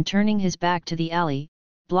 and turning his back to the alley,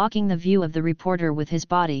 blocking the view of the reporter with his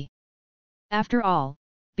body. After all,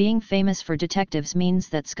 being famous for detectives means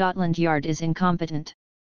that Scotland Yard is incompetent.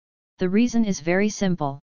 The reason is very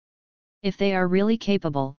simple. If they are really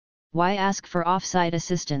capable, why ask for off-site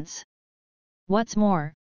assistance? What's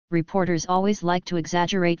more, reporters always like to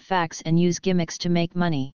exaggerate facts and use gimmicks to make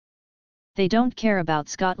money. They don't care about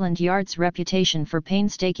Scotland Yard's reputation for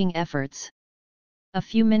painstaking efforts. A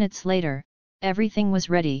few minutes later, everything was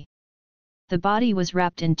ready. The body was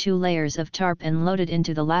wrapped in 2 layers of tarp and loaded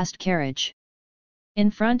into the last carriage. In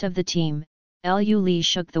front of the team, Lu Li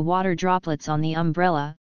shook the water droplets on the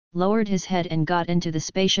umbrella, lowered his head and got into the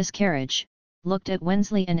spacious carriage, looked at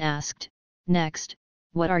Wensley and asked, "Next,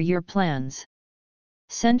 what are your plans?"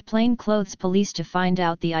 "Send plainclothes police to find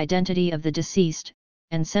out the identity of the deceased,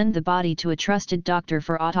 and send the body to a trusted doctor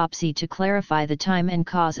for autopsy to clarify the time and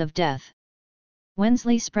cause of death."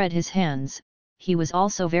 Wensley spread his hands. He was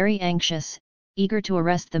also very anxious, eager to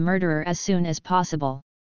arrest the murderer as soon as possible.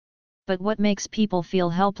 But what makes people feel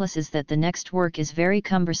helpless is that the next work is very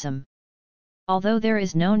cumbersome. Although there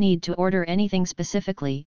is no need to order anything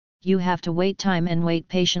specifically, you have to wait time and wait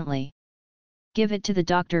patiently. Give it to the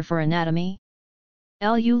doctor for anatomy?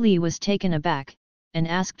 Lu Li was taken aback, and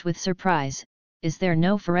asked with surprise, "Is there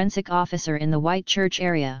no forensic officer in the Whitechurch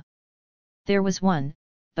area?" "There was one,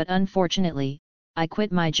 but unfortunately, I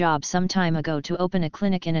quit my job some time ago to open a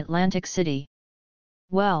clinic in Atlantic City."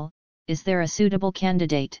 "Well, is there a suitable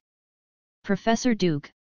candidate?" "Professor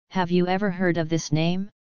Duke, have you ever heard of this name?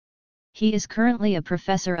 He is currently a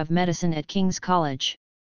professor of medicine at King's College."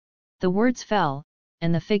 The words fell,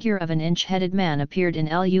 and the figure of an inch-headed man appeared in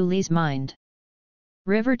Lu Li's mind.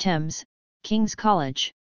 River Thames, King's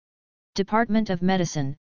College. Department of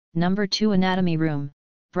Medicine, No. 2 Anatomy Room,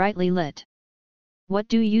 brightly lit. "What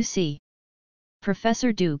do you see?"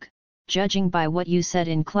 "Professor Duke, judging by what you said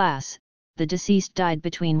in class, the deceased died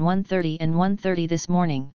between 1:30 and 1:30 this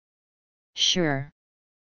morning." "Sure."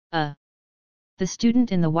 The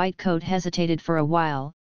student in the white coat hesitated for a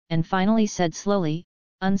while, and finally said slowly,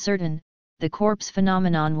 "Uncertain, the corpse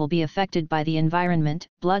phenomenon will be affected by the environment,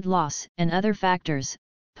 blood loss and other factors,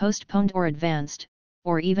 postponed or advanced,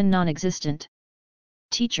 or even non-existent."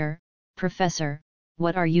 "Teacher, professor,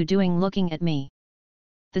 what are you doing looking at me?"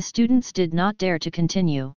 The students did not dare to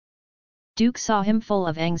continue. Duke saw him full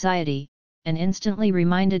of anxiety, and instantly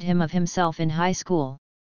reminded him of himself in high school.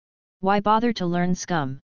 Why bother to learn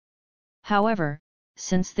scum? However,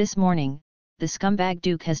 since this morning, the scumbag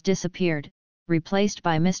Duke has disappeared, replaced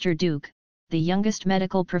by Mr. Duke, the youngest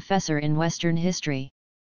medical professor in Western history.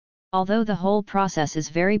 Although the whole process is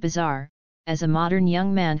very bizarre, as a modern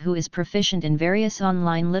young man who is proficient in various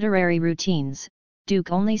online literary routines,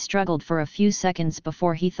 Duke only struggled for a few seconds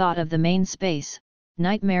before he thought of the main space,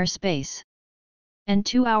 nightmare space. And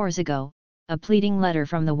 2 hours ago, a pleading letter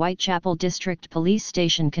from the Whitechapel District Police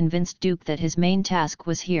Station convinced Duke that his main task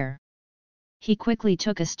was here. He quickly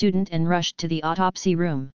took a student and rushed to the autopsy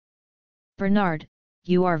room. "Bernard,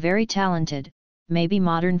 you are very talented, maybe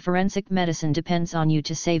modern forensic medicine depends on you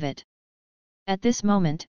to save it." At this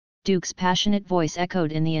moment, Duke's passionate voice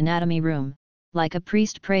echoed in the anatomy room, like a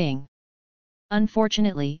priest praying.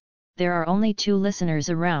 Unfortunately, there are only 2 listeners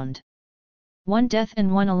around. One death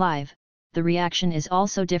and one alive, the reaction is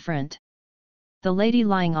also different. The lady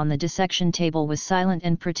lying on the dissection table was silent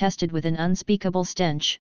and protested with an unspeakable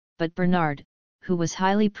stench, but Bernard, who was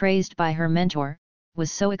highly praised by her mentor,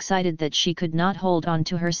 was so excited that she could not hold on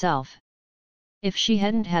to herself. If she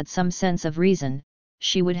hadn't had some sense of reason,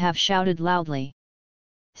 she would have shouted loudly.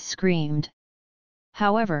 Screamed.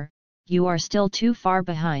 However, "You are still too far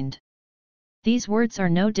behind." These words are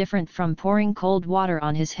no different from pouring cold water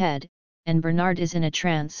on his head, and Bernard is in a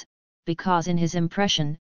trance, because in his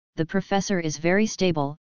impression, the professor is very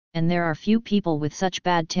stable, and there are few people with such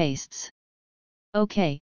bad tastes.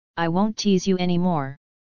 "Okay, I won't tease you anymore.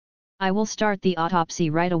 I will start the autopsy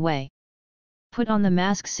right away. Put on the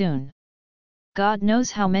mask soon. God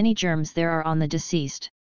knows how many germs there are on the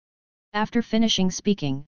deceased." After finishing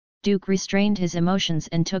speaking, Duke restrained his emotions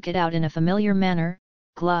and took it out in a familiar manner: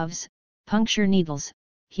 gloves, puncture needles,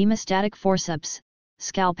 hemostatic forceps,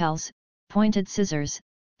 scalpels, pointed scissors,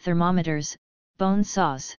 thermometers, bone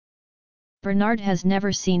saws. Bernard has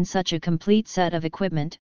never seen such a complete set of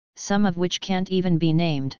equipment, some of which can't even be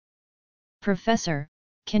named. "Professor,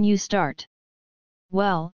 can you start?"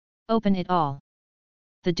 "Well, open it all."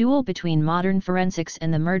 The duel between modern forensics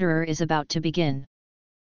and the murderer is about to begin.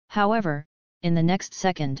 However, in the next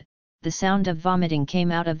second, the sound of vomiting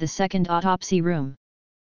came out of the second autopsy room.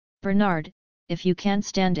 "Bernard, if you can't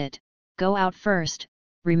stand it, Go out first,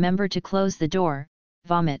 remember to close the door,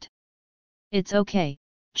 vomit. It's okay,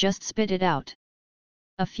 just spit it out.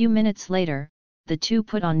 A few minutes later, the two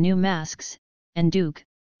put on new masks, and Duke,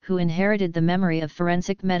 who inherited the memory of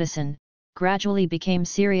forensic medicine, gradually became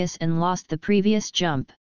serious and lost the previous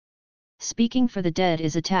jump. Speaking for the dead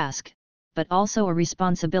is a task, but also a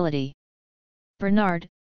responsibility. Bernard,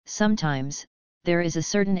 sometimes, there is a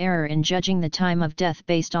certain error in judging the time of death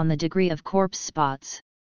based on the degree of corpse spots.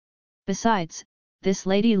 Besides, this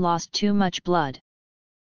lady lost too much blood.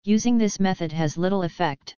 Using this method has little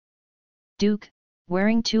effect. Duke,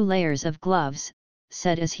 wearing 2 layers of gloves,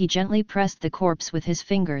 said as he gently pressed the corpse with his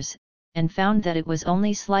fingers, and found that it was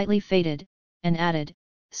only slightly faded, and added,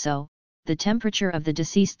 "So, the temperature of the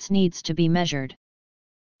deceased needs to be measured.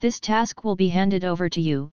 This task will be handed over to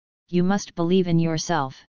you, you must believe in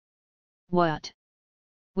yourself." "What?"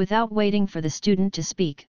 Without waiting for the student to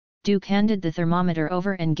speak, Duke handed the thermometer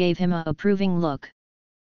over and gave him an approving look.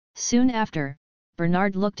 Soon after,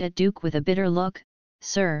 Bernard looked at Duke with a bitter look.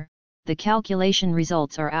 "Sir, the calculation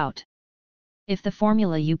results are out. If the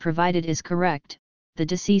formula you provided is correct, the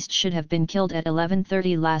deceased should have been killed at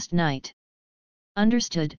 11:30 last night."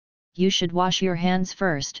 "Understood, you should wash your hands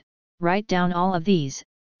first, write down all of these,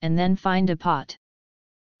 and then find a pot.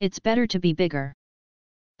 It's better to be bigger.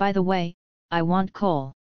 By the way, I want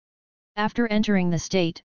coal." After entering the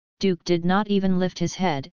state, Duke did not even lift his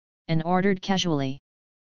head, and ordered casually.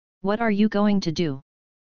 "What are you going to do?"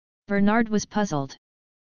 Bernard was puzzled.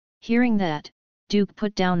 Hearing that, Duke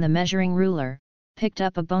put down the measuring ruler, picked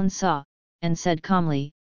up a bone saw, and said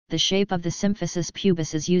calmly, "The shape of the symphysis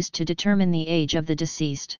pubis is used to determine the age of the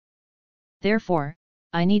deceased. Therefore,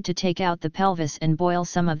 I need to take out the pelvis and boil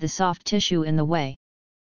some of the soft tissue in the way."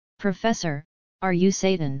 "Professor, are you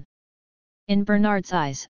Satan?" In Bernard's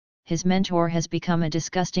eyes, his mentor has become a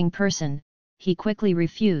disgusting person. He quickly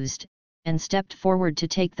refused, and stepped forward to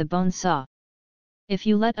take the bone saw. "If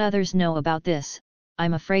you let others know about this,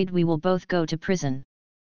 I'm afraid we will both go to prison."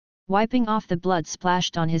 Wiping off the blood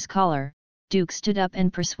splashed on his collar, Duke stood up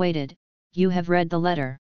and persuaded, "You have read the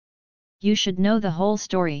letter. You should know the whole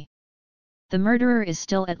story. The murderer is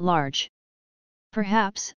still at large.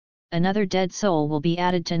 Perhaps, another dead soul will be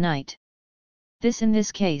added tonight. In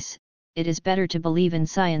this case, it is better to believe in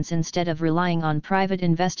science instead of relying on private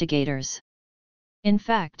investigators. In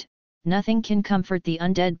fact, nothing can comfort the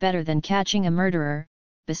undead better than catching a murderer.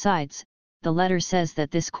 Besides, the letter says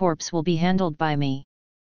that this corpse will be handled by me.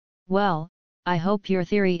 Well, I hope your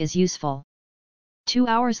theory is useful." 2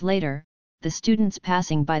 hours later, the students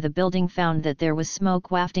passing by the building found that there was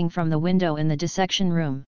smoke wafting from the window in the dissection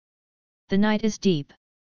room. The night is deep.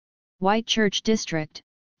 Whitechurch District,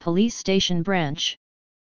 Police Station Branch.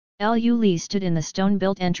 Lu Lee stood in the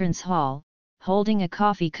stone-built entrance hall, holding a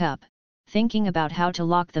coffee cup, thinking about how to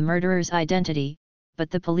lock the murderer's identity,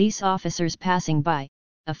 but the police officers passing by,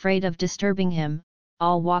 afraid of disturbing him,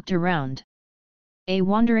 all walked around. A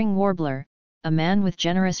wandering warbler, a man with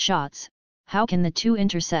generous shots, how can the two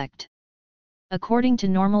intersect? According to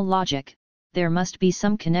normal logic, there must be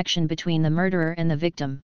some connection between the murderer and the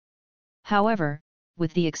victim. However,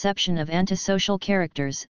 with the exception of antisocial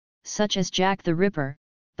characters, such as Jack the Ripper,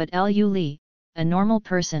 but Lu Lee, a normal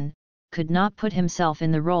person, could not put himself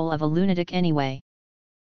in the role of a lunatic anyway.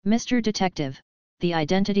 "Mr. Detective, the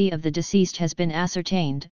identity of the deceased has been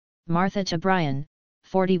ascertained, Martha O'Brien,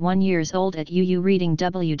 41 years old at UU reading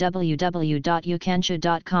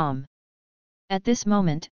www.ukansha.com." At this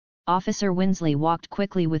moment, Officer Winsley walked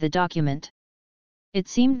quickly with a document. It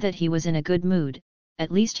seemed that he was in a good mood,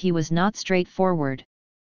 at least he was not straightforward.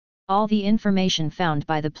 "All the information found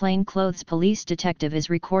by the plainclothes police detective is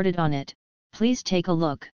recorded on it, please take a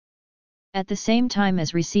look." At the same time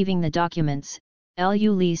as receiving the documents,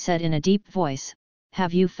 Lu Lee said in a deep voice,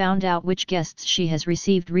 "Have you found out which guests she has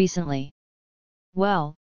received recently?"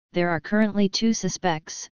 "Well, there are currently 2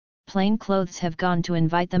 suspects, plainclothes have gone to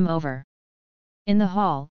invite them over." In the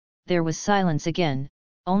hall, there was silence again,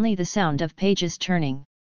 only the sound of pages turning.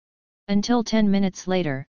 Until 10 minutes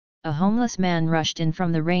later, a homeless man rushed in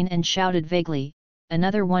from the rain and shouted vaguely,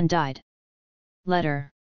 "Another one died.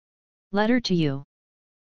 Letter. Letter to you."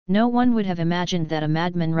 No one would have imagined that a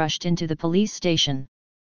madman rushed into the police station.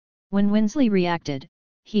 When Winsley reacted,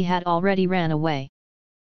 he had already ran away.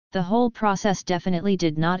 The whole process definitely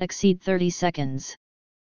did not exceed 30 seconds.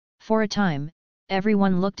 For a time,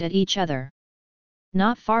 everyone looked at each other.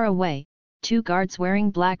 Not far away, 2 guards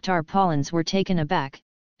wearing black tarpaulins were taken aback,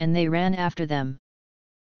 and they ran after them.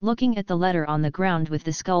 Looking at the letter on the ground with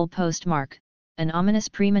the skull postmark, an ominous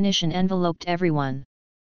premonition enveloped everyone.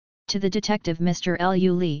 To the detective Mr.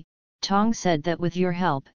 Lu Lee, Tong said that with your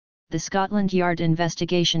help, the Scotland Yard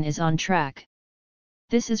investigation is on track.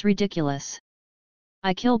 This is ridiculous.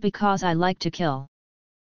 I kill because I like to kill.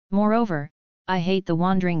 Moreover, I hate the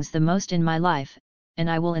wanderings the most in my life, and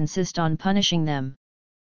I will insist on punishing them.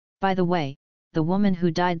 By the way, the woman who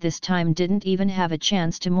died this time didn't even have a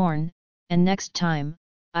chance to mourn, and next time,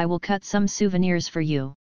 I will cut some souvenirs for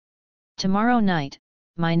you. Tomorrow night,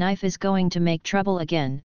 my knife is going to make trouble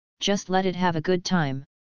again, just let it have a good time.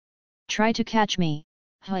 Try to catch me,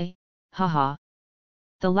 hey, haha.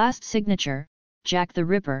 The last signature, Jack the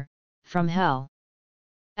Ripper, from hell.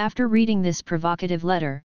 After reading this provocative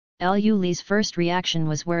letter, Lu Li's first reaction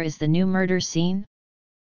was, where is the new murder scene?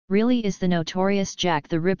 Really is the notorious Jack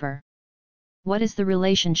the Ripper? What is the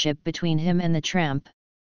relationship between him and the tramp?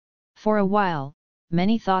 For a while,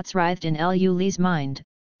 many thoughts writhed in Lu Li's mind,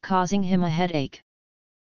 causing him a headache.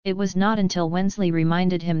 It was not until Wensley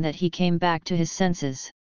reminded him that he came back to his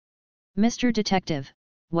senses. Mr. Detective,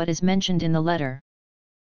 what is mentioned in the letter?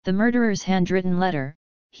 The murderer's handwritten letter.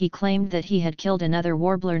 He claimed that he had killed another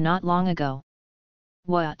warbler not long ago.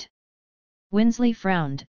 What? Wensley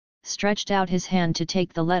frowned, stretched out his hand to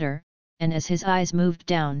take the letter, and as his eyes moved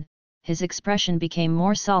down, his expression became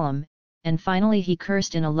more solemn, and finally he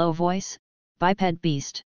cursed in a low voice, "Biped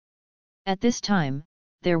beast." At this time,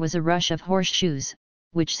 there was a rush of horseshoes,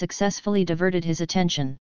 which successfully diverted his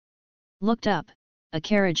attention. Looked up, a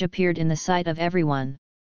carriage appeared in the sight of everyone.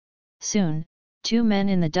 Soon, two men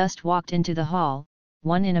in the dust walked into the hall,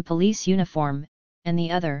 one in a police uniform, and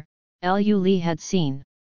the other, Lu Li had seen.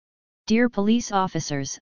 Dear police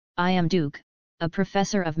officers, I am Duke, a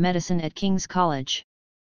professor of medicine at King's College.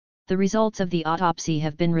 The results of the autopsy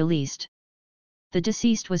have been released. The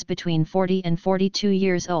deceased was between 40 and 42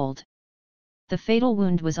 years old. The fatal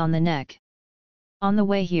wound was on the neck. On the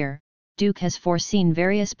way here, Duke has foreseen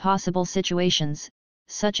various possible situations,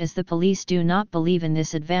 such as the police do not believe in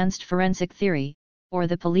this advanced forensic theory, or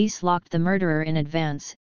the police locked the murderer in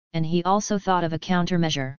advance, and he also thought of a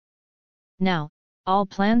countermeasure. Now, all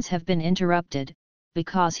plans have been interrupted,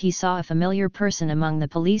 because he saw a familiar person among the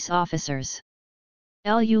police officers.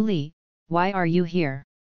 Lu Li, why are you here?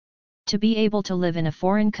 To be able to live in a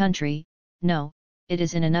foreign country? No, it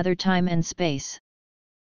is in another time and space.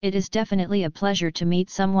 It is definitely a pleasure to meet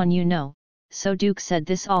someone you know, so Duke said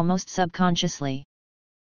this almost subconsciously.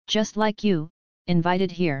 Just like you,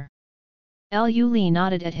 invited here. Lu Li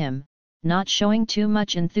nodded at him, not showing too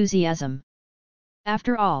much enthusiasm.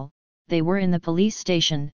 After all, they were in the police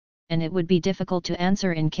station, and it would be difficult to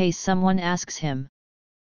answer in case someone asks him.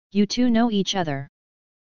 You two know each other?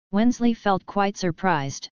 Wensley felt quite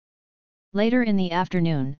surprised. Later in the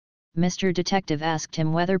afternoon, Mr. Detective asked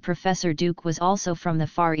him whether Professor Duke was also from the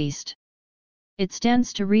Far East. It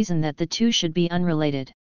stands to reason that the two should be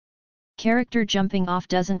unrelated. Character jumping off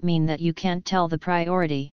doesn't mean that you can't tell the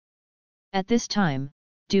priority. At this time,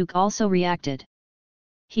 Duke also reacted.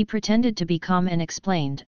 He pretended to be calm and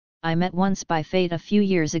explained, I met once by fate a few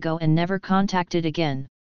years ago and never contacted again.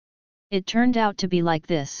 It turned out to be like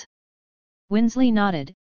this. Wensley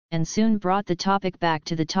nodded, and soon brought the topic back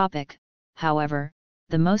to the topic. However,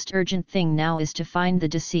 the most urgent thing now is to find the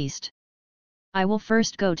deceased. I will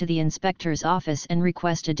first go to the inspector's office and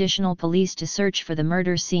request additional police to search for the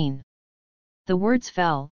murder scene. The words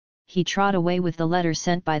fell, he trod away with the letter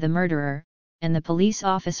sent by the murderer, and the police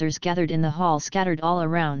officers gathered in the hall scattered all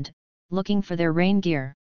around, looking for their rain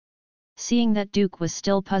gear. Seeing that Duke was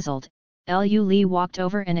still puzzled, Lu Li walked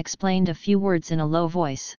over and explained a few words in a low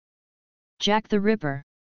voice. Jack the Ripper.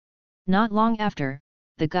 Not long after,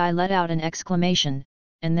 the guy let out an exclamation,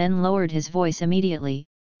 and then lowered his voice immediately,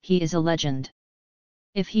 he is a legend.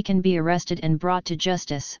 If he can be arrested and brought to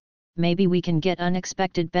justice, maybe we can get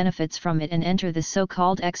unexpected benefits from it and enter the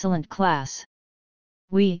so-called excellent class.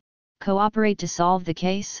 We cooperate to solve the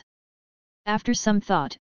case? After some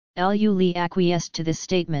thought, Lu Li acquiesced to this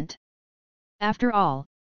statement. After all,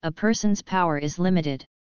 a person's power is limited.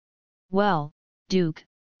 Well, Duke,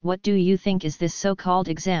 what do you think is this so-called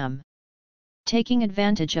exam? Taking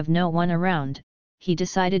advantage of no one around, he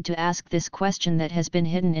decided to ask this question that has been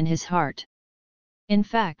hidden in his heart. In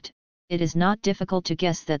fact, it is not difficult to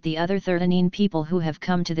guess that the other 13 people who have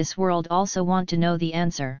come to this world also want to know the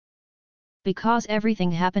answer. Because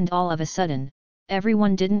everything happened all of a sudden,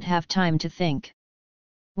 everyone didn't have time to think.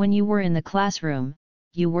 When you were in the classroom,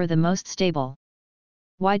 you were the most stable.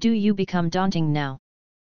 Why do you become daunting now?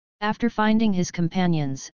 After finding his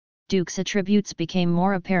companions, Duke's attributes became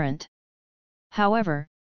more apparent. However,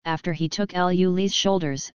 after he took Lu Li's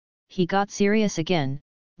shoulders, he got serious again.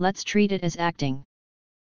 Let's treat it as acting.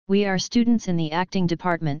 We are students in the acting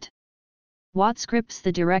department. What scripts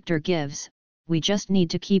the director gives, we just need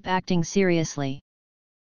to keep acting seriously.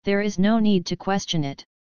 There is no need to question it.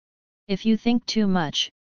 If you think too much,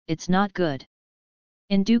 it's not good.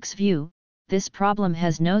 In Duke's view, this problem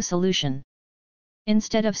has no solution.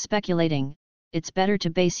 Instead of speculating, it's better to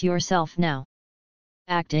base yourself now.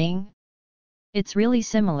 Acting? It's really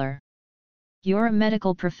similar. You're a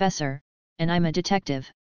medical professor, and I'm a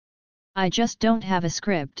detective. I just don't have a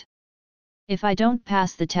script. If I don't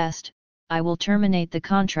pass the test, I will terminate the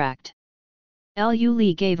contract. Lu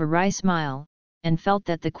Li gave a wry smile, and felt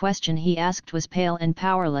that the question he asked was pale and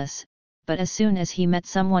powerless, but as soon as he met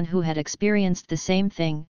someone who had experienced the same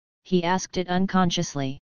thing, he asked it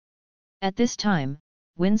unconsciously. At this time,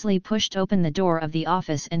 Winsley pushed open the door of the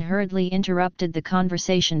office and hurriedly interrupted the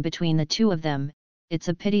conversation between the two of them. It's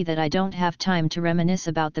a pity that I don't have time to reminisce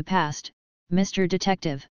about the past, Mr.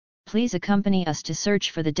 Detective. Please accompany us to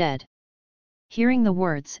search for the dead. Hearing the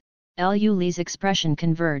words, Lu Li's expression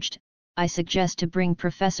converged. I suggest to bring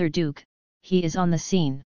Professor Duke, he is on the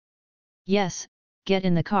scene. Yes, get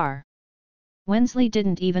in the car. Winsley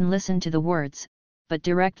didn't even listen to the words, but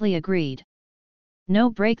directly agreed. No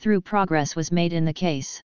breakthrough progress was made in the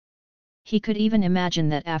case. He could even imagine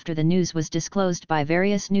that after the news was disclosed by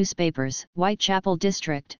various newspapers, Whitechapel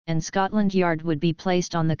District and Scotland Yard would be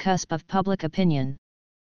placed on the cusp of public opinion.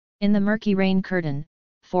 In the murky rain curtain,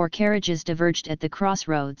 4 carriages diverged at the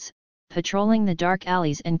crossroads, patrolling the dark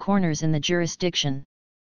alleys and corners in the jurisdiction.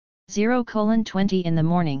 0:20 in the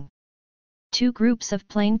morning. 2 groups of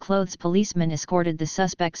plainclothes policemen escorted the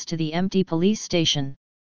suspects to the empty police station.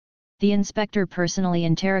 The inspector personally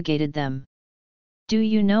interrogated them. Do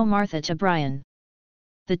you know Martha O'Brien?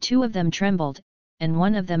 The 2 of them trembled, and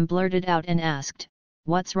one of them blurted out and asked,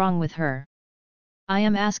 What's wrong with her? I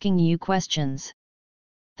am asking you questions.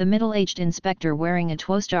 The middle-aged inspector wearing a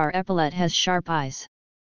twostar epaulet has sharp eyes.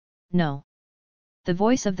 No. The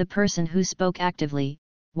voice of the person who spoke actively,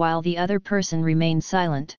 while the other person remained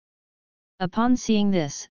silent. Upon seeing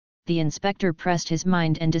this, the inspector pressed his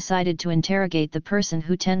mind and decided to interrogate the person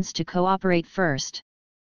who tends to cooperate first.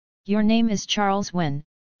 Your name is Charles Wen,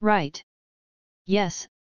 right? Yes,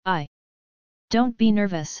 I. Don't be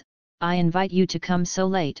nervous, I invite you to come so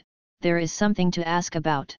late, there is something to ask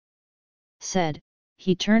about. Said,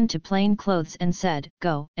 he turned to plainclothes and said,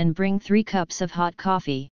 Go and bring 3 cups of hot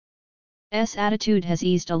coffee. S attitude has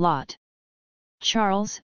eased a lot.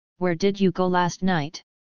 Charles, where did you go last night?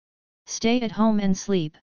 Stay at home and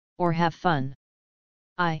sleep, or have fun?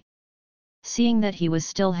 Seeing that he was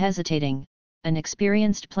still hesitating, an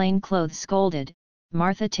experienced plainclothes scolded,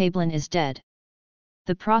 Martha Tablin is dead.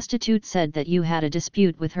 The prostitute said that you had a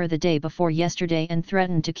dispute with her the day before yesterday and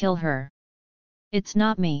threatened to kill her. It's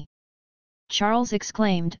not me. Charles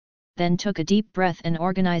exclaimed, then took a deep breath and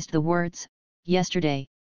organized the words, Yesterday,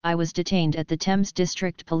 I was detained at the Thames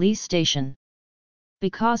District Police Station.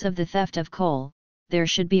 Because of the theft of coal, there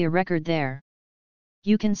should be a record there.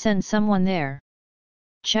 You can send someone there.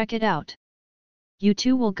 Check it out. You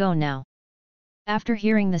 2 will go now. After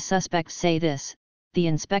hearing the suspect say this, the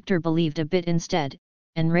inspector believed a bit instead,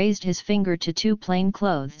 and raised his finger to 2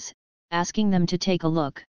 plainclothes, asking them to take a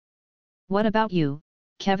look. What about you,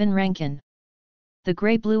 Kevin Rankin? The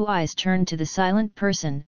grey-blue eyes turned to the silent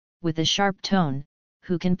person, with a sharp tone,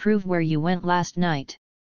 who can prove where you went last night?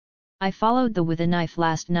 I followed with a knife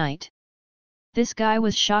last night. This guy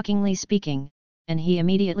was shockingly speaking, and he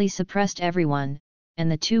immediately suppressed everyone, and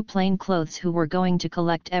the 2 plainclothes who were going to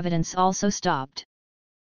collect evidence also stopped.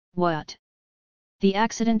 What? The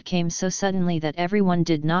accident came so suddenly that everyone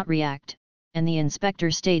did not react, and the inspector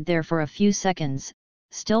stayed there for a few seconds,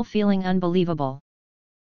 still feeling unbelievable.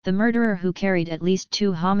 The murderer who carried at least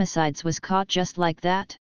 2 homicides was caught just like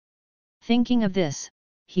that? Thinking of this,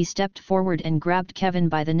 he stepped forward and grabbed Kevin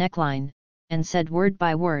by the neckline, and said word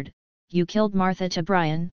by word, You killed Martha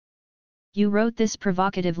O'Brien? You wrote this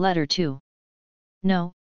provocative letter too?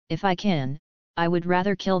 No, if I can, I would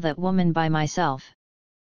rather kill that woman by myself.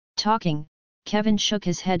 Talking, Kevin shook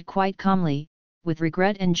his head quite calmly, with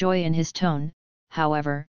regret and joy in his tone.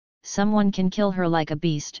 However, someone can kill her like a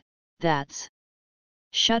beast, that's...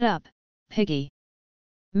 Shut up, piggy.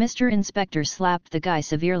 Mr. Inspector slapped the guy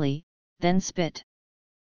severely, then spit.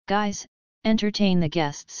 Guys, entertain the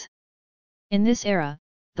guests. In this era,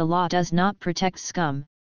 the law does not protect scum,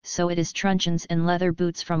 so it is truncheons and leather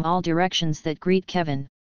boots from all directions that greet Kevin.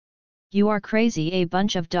 You are crazy, a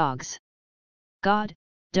bunch of dogs. God,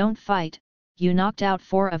 don't fight, you knocked out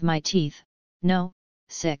 4 of my teeth, no,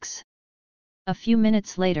 6. A few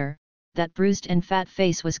minutes later, that bruised and fat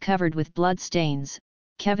face was covered with blood stains.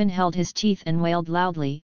 Kevin held his teeth and wailed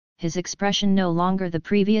loudly, his expression no longer the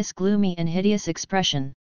previous gloomy and hideous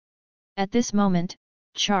expression. At this moment,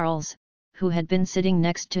 Charles, who had been sitting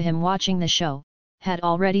next to him watching the show, had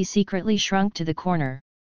already secretly shrunk to the corner.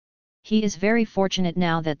 He is very fortunate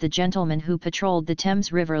now that the gentleman who patrolled the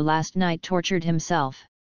Thames River last night tortured himself.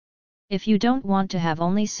 If you don't want to have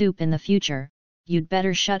only soup in the future, you'd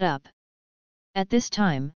better shut up. At this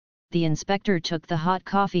time, the inspector took the hot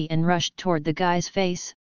coffee and rushed toward the guy's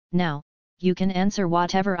face. Now, you can answer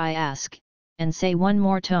whatever I ask, and say one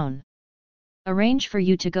more tone. Arrange for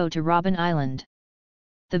you to go to Robben Island.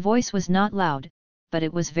 The voice was not loud, but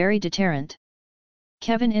it was very deterrent.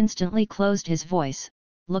 Kevin instantly closed his voice,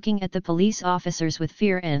 looking at the police officers with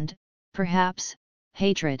fear and, perhaps,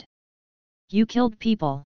 hatred. You killed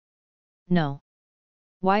people. No.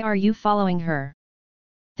 Why are you following her?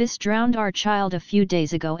 This drowned our child a few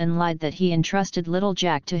days ago and lied that he entrusted little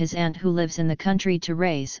Jack to his aunt who lives in the country to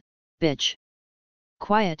raise, bitch.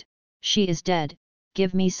 Quiet, she is dead,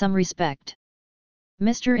 give me some respect.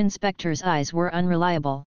 Mr. Inspector's eyes were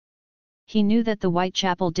unreliable. He knew that the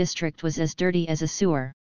Whitechapel district was as dirty as a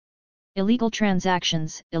sewer. Illegal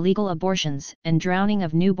transactions, illegal abortions, and drowning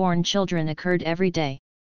of newborn children occurred every day.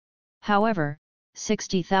 However,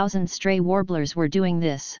 60,000 stray warblers were doing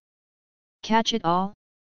this. Catch it all?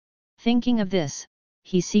 Thinking of this,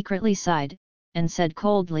 he secretly sighed, and said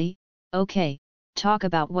coldly, "Okay, talk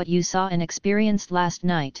about what you saw and experienced last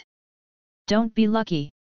night. Don't be lucky.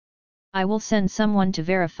 I will send someone to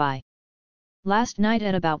verify. Last night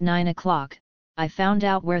at about 9 o'clock, I found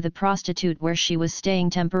out where the prostitute where she was staying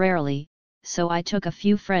temporarily, so I took a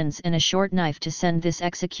few friends and a short knife to send this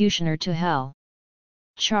executioner to hell."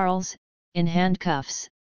 Charles, in handcuffs,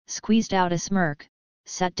 squeezed out a smirk,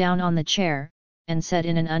 sat down on the chair, and said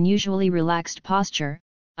in an unusually relaxed posture,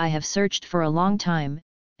 "I have searched for a long time,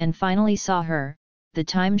 and finally saw her. The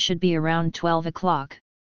time should be around 12 o'clock.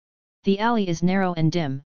 The alley is narrow and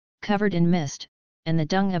dim, covered in mist, and the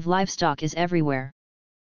dung of livestock is everywhere.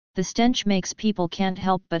 The stench makes people can't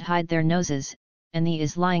help but hide their noses, and the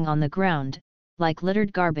is lying on the ground, like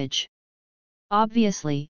littered garbage.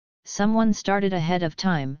 Obviously, someone started ahead of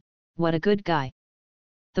time. What a good guy."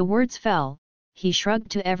 The words fell, he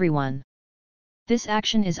shrugged to everyone. "This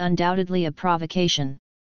action is undoubtedly a provocation."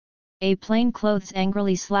 A plainclothes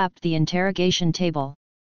angrily slapped the interrogation table.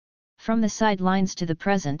 "From the sidelines to the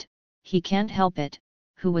present, he can't help it.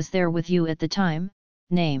 Who was there with you at the time?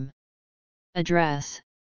 Name. Address."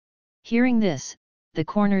 Hearing this, the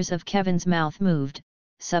corners of Kevin's mouth moved,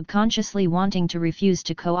 subconsciously wanting to refuse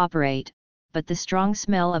to cooperate, but the strong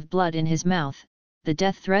smell of blood in his mouth, the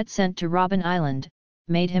death threat sent to Robben Island,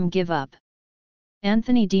 made him give up.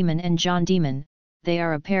 "Anthony Demon and John Demon, they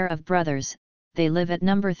are a pair of brothers, they live at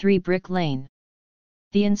number 3 Brick Lane."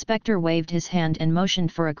 The inspector waved his hand and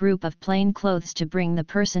motioned for a group of plainclothes to bring the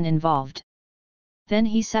person involved. Then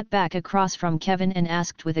he sat back across from Kevin and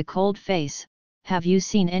asked with a cold face, "Have you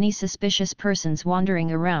seen any suspicious persons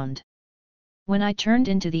wandering around?" "When I turned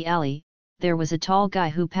into the alley, there was a tall guy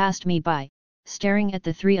who passed me by, staring at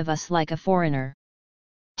the three of us like a foreigner."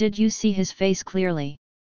 "Did you see his face clearly?"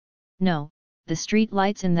 "No, the street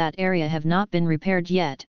lights in that area have not been repaired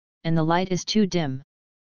yet, and the light is too dim.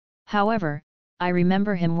 However, I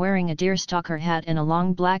remember him wearing a deerstalker hat and a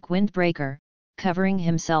long black windbreaker, covering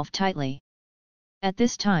himself tightly." At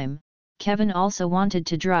this time, Kevin also wanted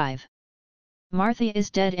to drive. "Martha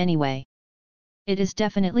is dead anyway. It is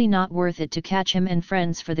definitely not worth it to catch him and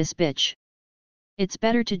friends for this bitch. It's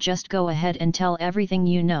better to just go ahead and tell everything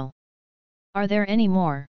you know. Are there any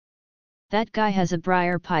more?" "That guy has a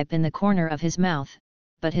briar pipe in the corner of his mouth,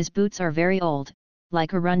 but his boots are very old,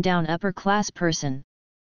 like a run-down upper-class person."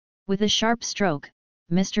 With a sharp stroke,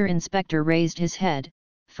 Mr. Inspector raised his head,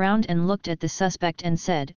 frowned and looked at the suspect and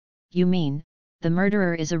said, "You mean, the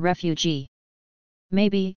murderer is a refugee?"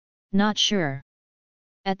 "Maybe, not sure."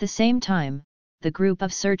 At the same time, the group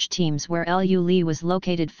of search teams where Lu Lee was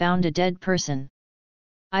located found a dead person.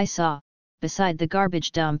 "I saw, beside the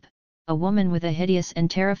garbage dump, a woman with a hideous and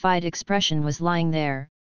terrified expression was lying there,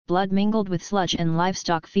 blood mingled with sludge and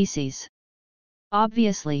livestock feces.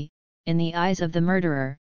 Obviously, in the eyes of the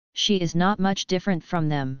murderer, she is not much different from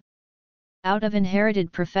them. Out of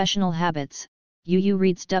inherited professional habits, Yu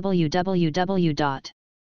reads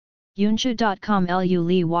www.yunsha.com. Lu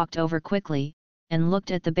Lee walked over quickly, and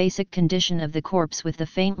looked at the basic condition of the corpse with the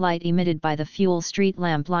faint light emitted by the fuel street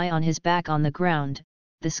lamp. Lie on his back on the ground,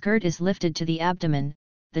 the skirt is lifted to the abdomen,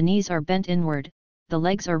 the knees are bent inward, the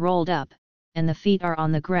legs are rolled up, and the feet are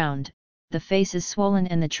on the ground, the face is swollen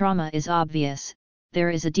and the trauma is obvious. There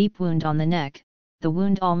is a deep wound on the neck, the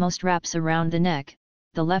wound almost wraps around the neck,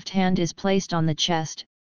 the left hand is placed on the chest,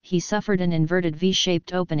 he suffered an inverted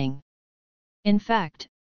V-shaped opening. In fact,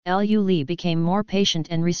 Lu Lee became more patient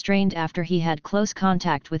and restrained after he had close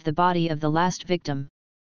contact with the body of the last victim.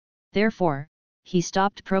 Therefore, he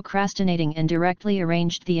stopped procrastinating and directly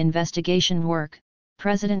arranged the investigation work.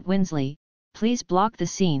 President Winsley, please block the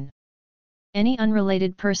scene. Any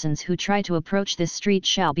unrelated persons who try to approach this street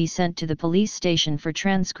shall be sent to the police station for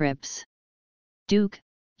transcripts. Duke,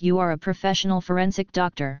 you are a professional forensic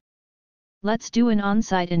doctor. Let's do an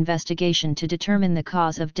on-site investigation to determine the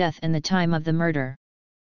cause of death and the time of the murder.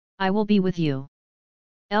 I will be with you.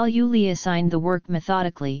 Liu Li assigned the work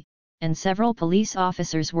methodically, and several police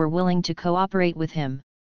officers were willing to cooperate with him.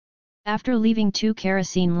 After leaving 2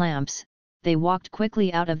 kerosene lamps, they walked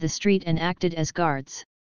quickly out of the street and acted as guards.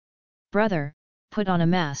 Brother, put on a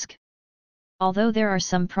mask. Although there are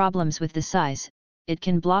some problems with the size, it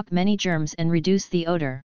can block many germs and reduce the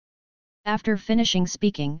odor. After finishing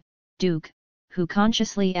speaking, Duke, who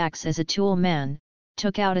consciously acts as a tool man,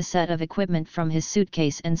 took out a set of equipment from his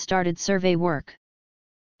suitcase and started survey work.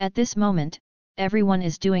 At this moment, everyone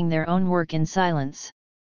is doing their own work in silence.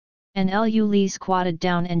 And Liu Li squatted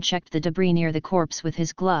down and checked the debris near the corpse with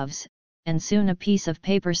his gloves, and soon a piece of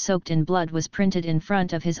paper soaked in blood was printed in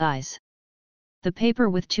front of his eyes. The paper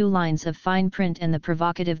with 2 lines of fine print and the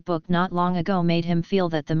provocative book not long ago made him feel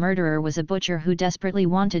that the murderer was a butcher who desperately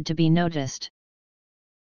wanted to be noticed.